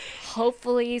exactly.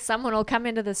 Hopefully someone will come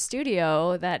into the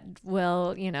studio that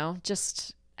will, you know,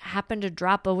 just happen to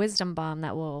drop a wisdom bomb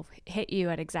that will hit you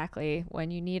at exactly when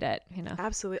you need it, you know?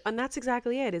 Absolutely. And that's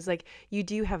exactly it, is like you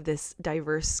do have this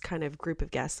diverse kind of group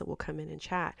of guests that will come in and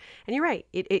chat. And you're right,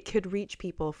 it could reach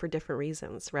people for different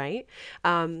reasons, right?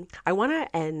 I want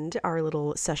to end our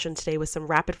little session today with some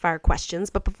rapid fire questions.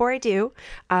 But before I do,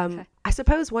 Okay. I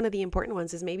suppose one of the important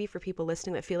ones is maybe for people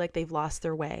listening that feel like they've lost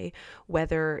their way,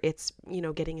 whether it's,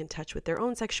 getting in touch with their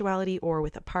own sexuality or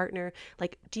with a partner.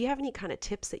 Like, do you have any kind of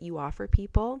tips that you offer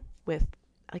people with,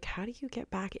 like, how do you get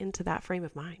back into that frame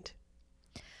of mind?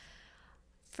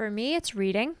 For me, it's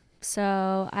reading.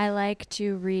 So I like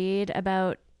to read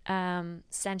about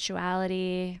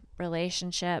sensuality,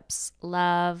 relationships,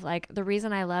 love. Like, the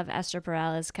reason I love Esther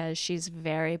Perel is because she's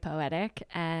very poetic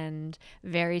and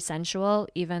very sensual,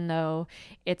 even though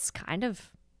it's kind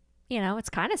of, it's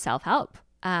kind of self-help.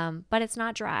 But it's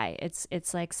not dry.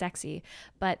 It's like sexy.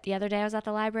 But the other day I was at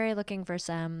the library looking for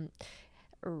some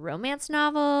romance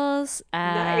novels,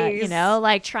 Nice.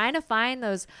 like trying to find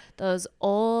those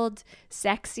old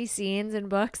sexy scenes in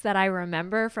books that I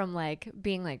remember from like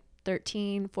being like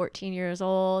 13, 14 years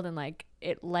old, and like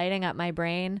it lighting up my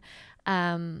brain.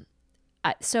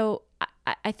 So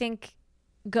I think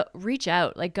reach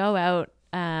out, like go out,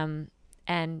 and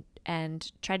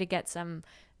try to get some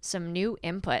new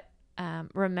input.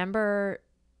 Remember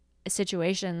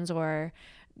situations or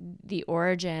the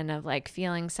origin of like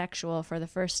feeling sexual for the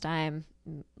first time,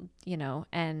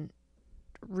 and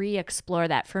re-explore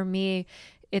that. For me,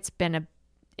 it's been a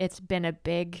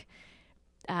big,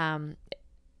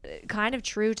 kind of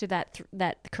true to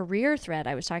that career thread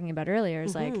I was talking about earlier,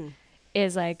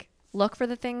 is like look for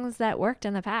the things that worked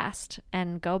in the past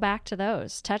and go back to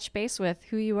those. Touch base with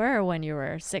who you were when you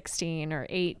were 16 or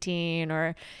 18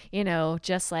 or,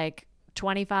 just like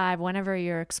 25, whenever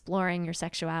you're exploring your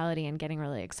sexuality and getting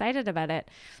really excited about it,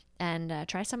 and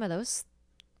try some of those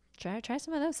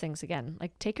things again.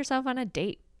 Like, take yourself on a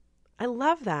date. I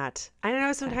love that. I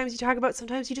know sometimes you talk about,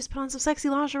 sometimes you just put on some sexy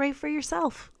lingerie for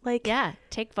yourself. Like, Yeah,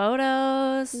 take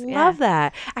photos. Love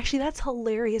that. Actually, that's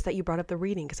hilarious that you brought up the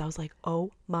reading, because I was like,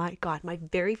 oh my God, my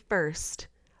very first,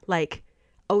 like,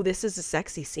 oh, this is a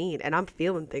sexy scene and I'm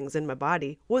feeling things in my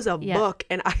body, was a book.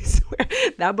 And I swear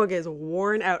that book is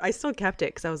worn out. I still kept it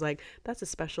because I was like, that's a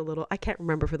special little, I can't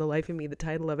remember for the life of me the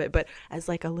title of it, but as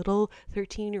like a little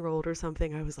 13-year-old or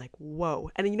something, I was like, whoa.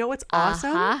 And you know what's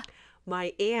awesome?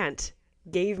 My aunt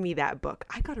gave me that book.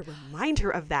 I got to remind her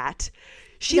of that.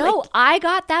 I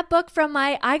got that book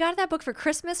for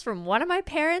Christmas from one of my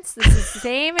parents. This is the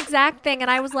same exact thing. And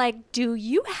I was like, do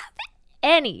you have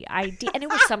any idea? And it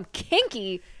was some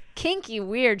kinky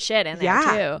weird shit in there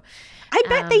too. I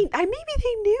bet maybe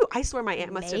they knew. I swear my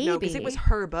aunt must have known, because it was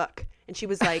her book. And she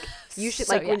was like, you should,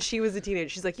 when she was a teenager,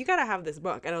 she's like, you got to have this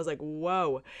book. And I was like,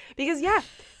 whoa. Because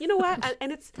you know what?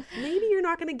 And it's, maybe you're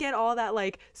not going to get all that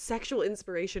like sexual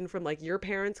inspiration from like your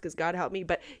parents, because God help me,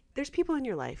 but there's people in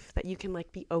your life that you can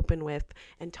like be open with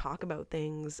and talk about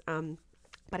things.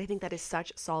 But I think that is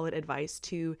such solid advice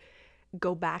to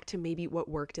go back to maybe what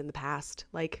worked in the past.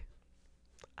 Like,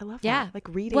 I love that. Like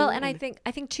reading. Well, and I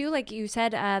think too, like you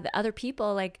said, the other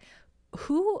people, like,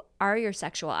 who are your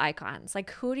sexual icons?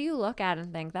 Like, who do you look at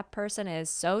and think that person is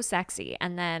so sexy?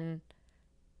 And then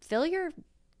fill your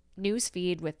news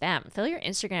feed with them. Fill your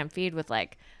Instagram feed with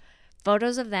like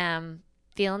photos of them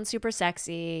feeling super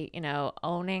sexy,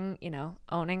 owning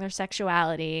their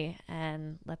sexuality,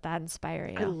 and let that inspire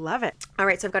you. I love it. All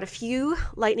right. So I've got a few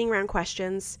lightning round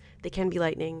questions. They can be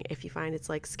lightning. If you find it's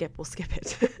like skip, we'll skip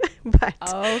it. But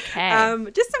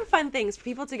okay. Just some fun things for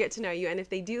people to get to know you. And if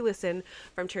they do listen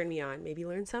from Turn Me On, maybe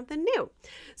learn something new.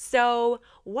 So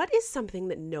what is something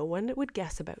that no one would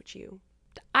guess about you?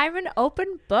 I'm an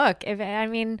open book.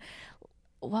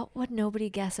 What would nobody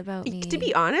guess about me? To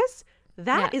be honest,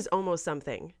 that is almost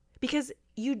something, because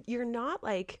you're not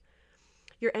like,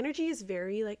 your energy is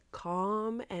very like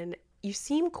calm, and you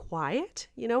seem quiet.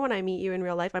 When I meet you in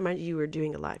real life, I mind you were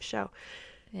doing a live show.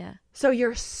 Yeah. So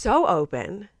you're so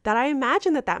open that I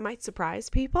imagine that might surprise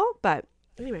people. But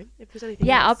anyway, if there's anything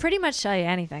else. I'll pretty much tell you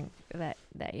anything that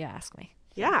you ask me.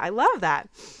 Yeah, I love that.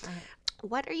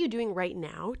 What are you doing right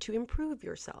now to improve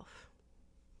yourself?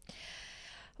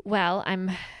 Well,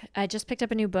 I just picked up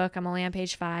a new book. I'm only on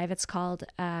page 5. It's called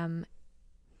How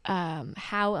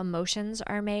Emotions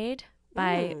Are Made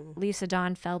by Lisa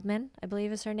Dawn Feldman, I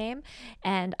believe is her name.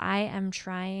 And I am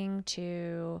trying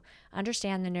to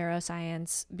understand the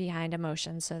neuroscience behind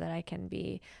emotions so that I can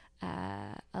be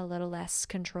a little less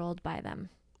controlled by them.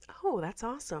 Oh, that's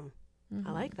awesome. Mm-hmm.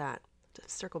 I like that. To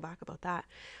circle back about that.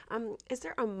 Is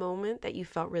there a moment that you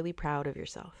felt really proud of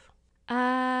yourself?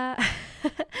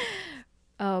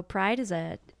 Oh, pride is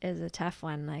a tough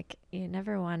one. Like, you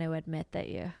never want to admit that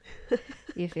you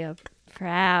feel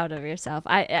proud of yourself.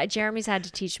 Jeremy's had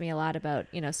to teach me a lot about,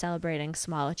 celebrating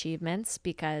small achievements,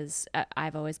 because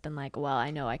I've always been like, well, I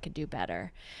know I could do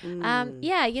better.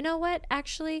 Yeah, you know what?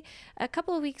 Actually, a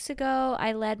couple of weeks ago,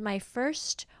 I led my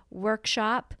first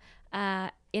workshop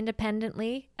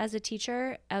independently as a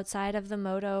teacher outside of the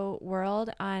moto world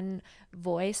on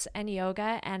voice and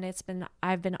yoga, and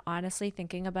I've been honestly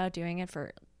thinking about doing it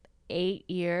for 8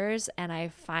 years, and I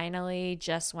finally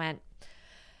just went,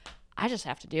 I just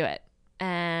have to do it.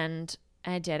 And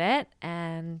I did it,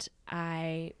 and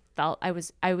I felt I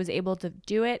was able to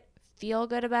do it, feel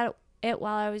good about it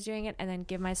while I was doing it, and then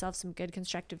give myself some good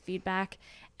constructive feedback,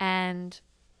 and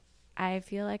I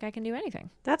feel like I can do anything.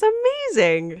 That's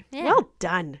amazing. Yeah. Well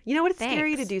done. You know what? It's Thanks.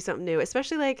 scary to do something new,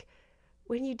 especially like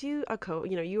when you do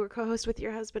you were co-host with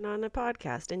your husband on a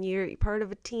podcast, and you're part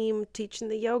of a team teaching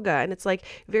the yoga, and it's like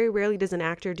very rarely does an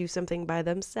actor do something by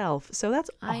themselves. So that's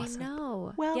awesome. I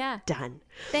know. Well done.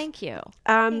 Thank you.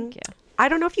 Thank you. I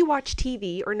don't know if you watch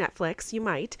TV or Netflix. You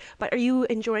might, but are you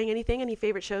enjoying anything? Any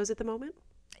favorite shows at the moment?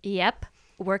 Yep.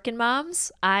 Working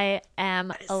Moms. I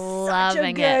am Such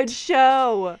loving a good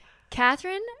show.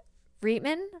 Catherine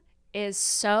Reitman is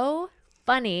so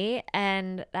funny,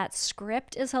 and that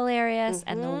script is hilarious,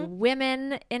 and the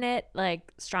women in it, like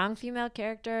strong female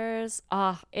characters.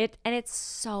 It's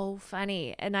so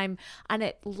funny, and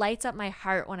it lights up my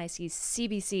heart when I see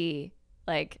CBC,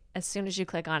 like as soon as you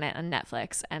click on it on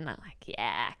Netflix, and I'm like,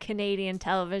 yeah, Canadian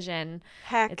television.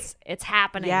 Heck, it's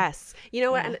happening. Yes. You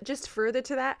know what? And just further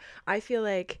to that, I feel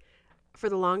like for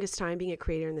the longest time, being a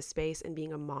creator in the space and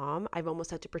being a mom, I've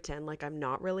almost had to pretend like I'm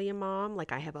not really a mom.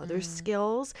 Like I have other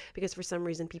skills, because for some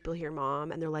reason people hear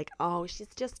mom and they're like, oh, she's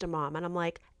just a mom. And I'm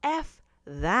like, F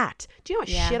that. Do you know what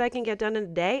shit I can get done in a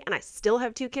day? And I still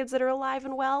have 2 kids that are alive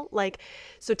and well. Like,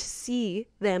 so to see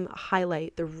them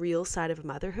highlight the real side of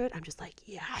motherhood, I'm just like,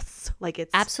 yes. Like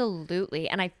it's absolutely.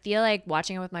 And I feel like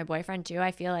watching it with my boyfriend too,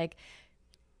 I feel like,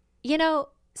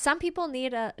 some people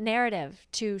need a narrative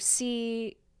to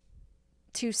see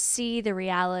the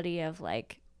reality of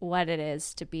like what it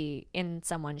is to be in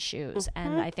someone's shoes.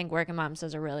 And I think Working Moms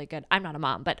does a really good, I'm not a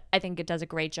mom, but I think it does a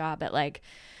great job at like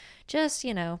just,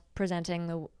 presenting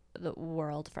the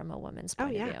world from a woman's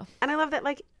point of view. And I love that,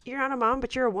 like, you're not a mom,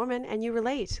 but you're a woman and you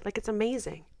relate. Like, it's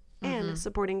amazing. And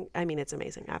supporting, it's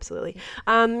amazing. Absolutely.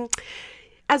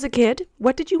 As a kid,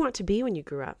 what did you want to be when you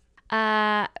grew up?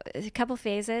 A couple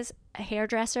phases: a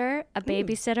hairdresser, a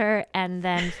babysitter, and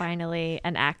then finally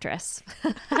an actress.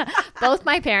 Both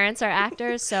my parents are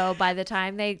actors, so by the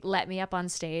time they let me up on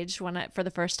stage for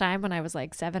the first time when I was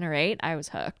like 7 or 8, I was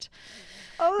hooked.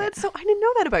 Oh, that's so, I didn't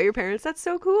know that about your parents. That's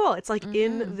so cool. It's like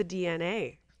in the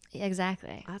DNA.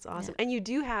 Exactly. That's awesome. Yeah. And you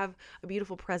do have a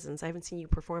beautiful presence. I haven't seen you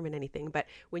perform in anything, but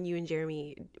when you and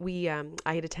Jeremy,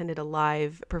 I had attended a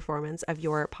live performance of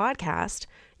your podcast.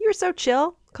 You were so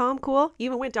chill, calm, cool. You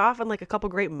even went off on like a couple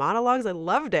great monologues. I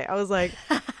loved it. I was like,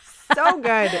 so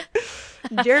good.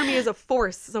 Jeremy is a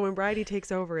force. So when Bryde takes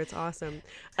over, it's awesome.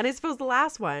 And I suppose the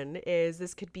last one is,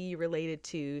 this could be related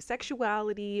to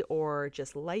sexuality or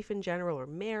just life in general or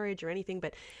marriage or anything,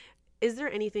 but is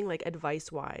there anything like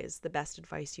advice-wise, the best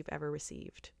advice you've ever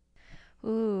received?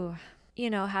 Ooh,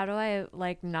 how do I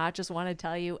like not just want to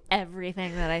tell you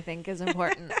everything that I think is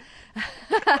important?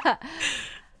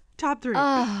 Top 3.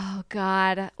 Oh,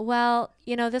 God. Well,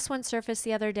 this one surfaced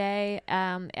the other day.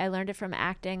 I learned it from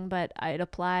acting, but it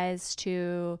applies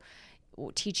to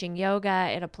teaching yoga.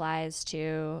 It applies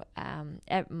to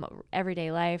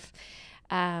everyday life.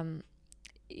 An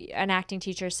acting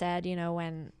teacher said,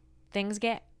 when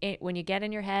you get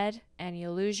in your head and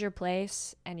you lose your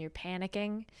place and you're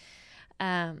panicking,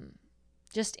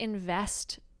 just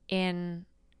invest in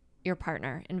your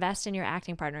partner, invest in your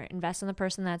acting partner, invest in the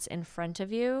person that's in front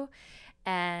of you,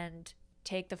 and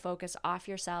take the focus off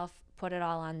yourself, put it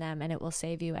all on them, and it will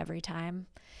save you every time.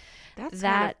 That's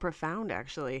kind of profound,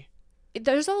 actually.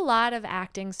 There's a lot of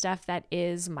acting stuff that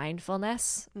is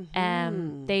mindfulness.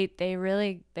 They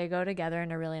go together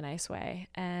in a really nice way.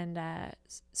 And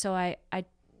so I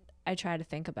try to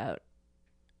think about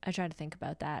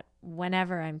that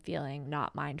whenever I'm feeling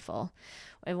not mindful,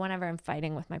 whenever I'm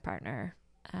fighting with my partner.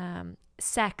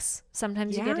 Sex.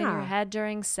 Sometimes you get in your head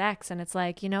during sex, and it's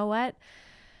like, you know what?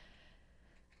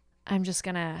 I'm just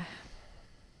gonna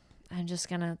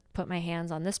put my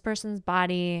hands on this person's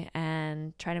body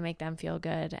and try to make them feel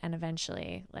good, and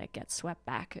eventually like get swept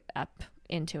back up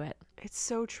into it. It's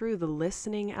so true. The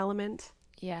listening element.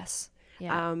 Yes.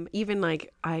 Yeah. Even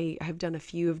like I have done a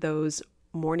few of those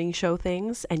morning show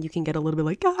things, and you can get a little bit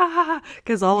like,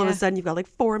 because all of a sudden you've got like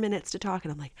 4 minutes to talk,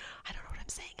 and I'm like, I don't know what I'm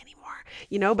saying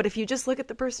anymore, but if you just look at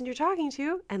the person you're talking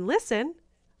to and listen,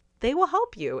 they will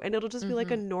help you, and it'll just be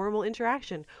like a normal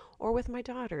interaction. Or with my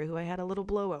daughter, who I had a little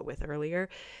blowout with earlier.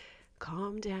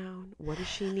 Calm down. What is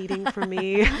she needing from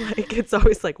me? Like, it's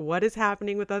always like, what is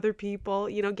happening with other people?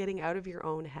 Getting out of your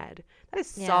own head. That is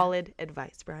solid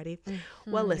advice, Bryde.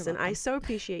 Well, listen, I so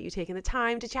appreciate you taking the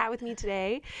time to chat with me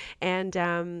today. And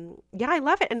I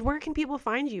love it. And where can people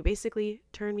find you? Basically,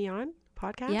 Turn Me On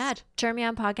Podcast? Yeah,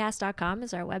 turnmeonpodcast.com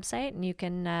is our website, and you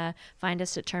can find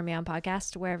us at Turn Me On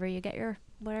Podcast wherever you get your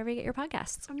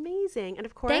podcasts. Amazing. And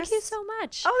of course, thank you so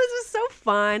much. Oh, this was so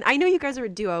fun. I know you guys are a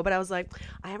duo, but I was like,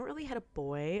 I haven't really had a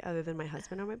boy other than my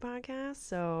husband on my podcast,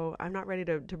 so I'm not ready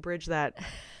to bridge that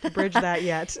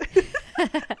yet.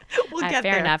 We'll get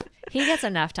fair there. enough. He gets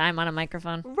enough time on a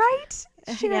microphone. Right?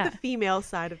 Share the female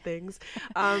side of things.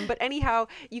 But anyhow,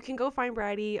 you can go find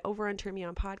Bryde over on Turn Me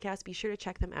On Podcast. Be sure to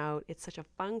check them out. It's such a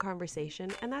fun conversation.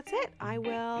 And that's it. I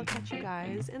will catch you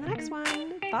guys in the next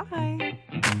one. Bye.